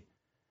play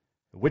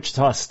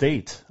Wichita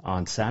State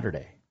on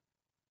Saturday.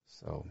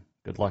 So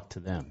good luck to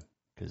them,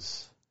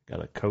 because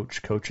got a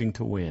coach coaching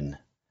to win.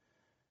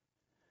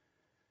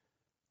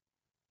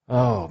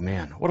 Oh,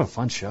 man, what a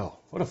fun show.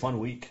 What a fun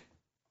week.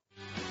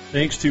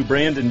 Thanks to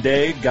Brandon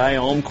Day, Guy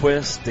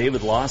Almquist,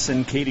 David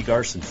Lawson, Katie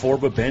Garson,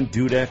 Forba, Ben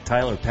Dudek,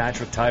 Tyler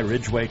Patrick, Ty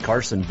Ridgeway,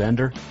 Carson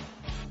Bender.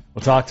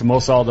 We'll talk to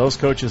most all those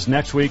coaches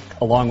next week,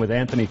 along with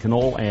Anthony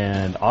Knoll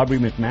and Aubrey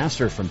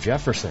McMaster from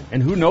Jefferson.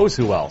 And who knows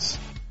who else.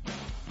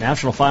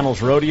 National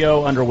Finals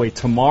Rodeo underway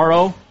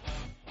tomorrow.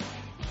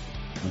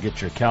 You can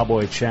get your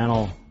Cowboy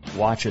Channel,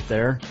 watch it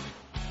there.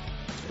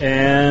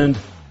 And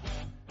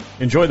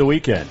enjoy the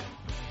weekend.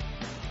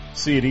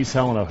 See you at East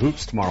Helena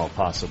Hoops tomorrow,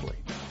 possibly.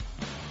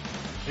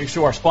 Thanks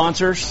to our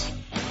sponsors.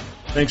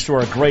 Thanks to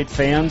our great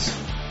fans.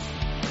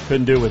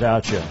 Couldn't do it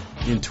without you.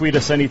 You can tweet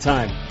us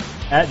anytime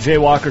at Jay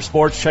Walker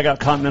Sports. Check out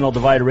Continental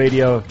Divide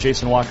Radio,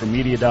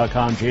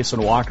 JasonWalkerMedia.com,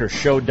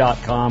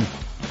 JasonWalkerShow.com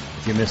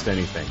if you missed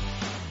anything.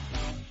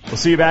 We'll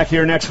see you back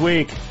here next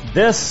week.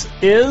 This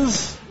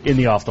is in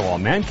the Off-the-Wall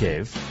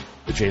Mancave,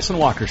 The Jason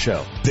Walker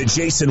Show. The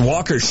Jason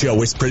Walker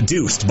Show is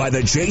produced by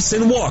the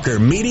Jason Walker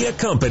Media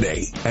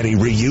Company. Any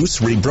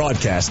reuse,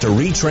 rebroadcast, or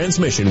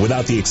retransmission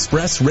without the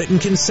express written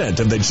consent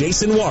of the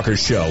Jason Walker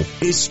Show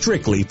is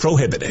strictly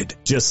prohibited.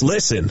 Just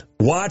listen,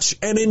 watch,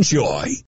 and enjoy.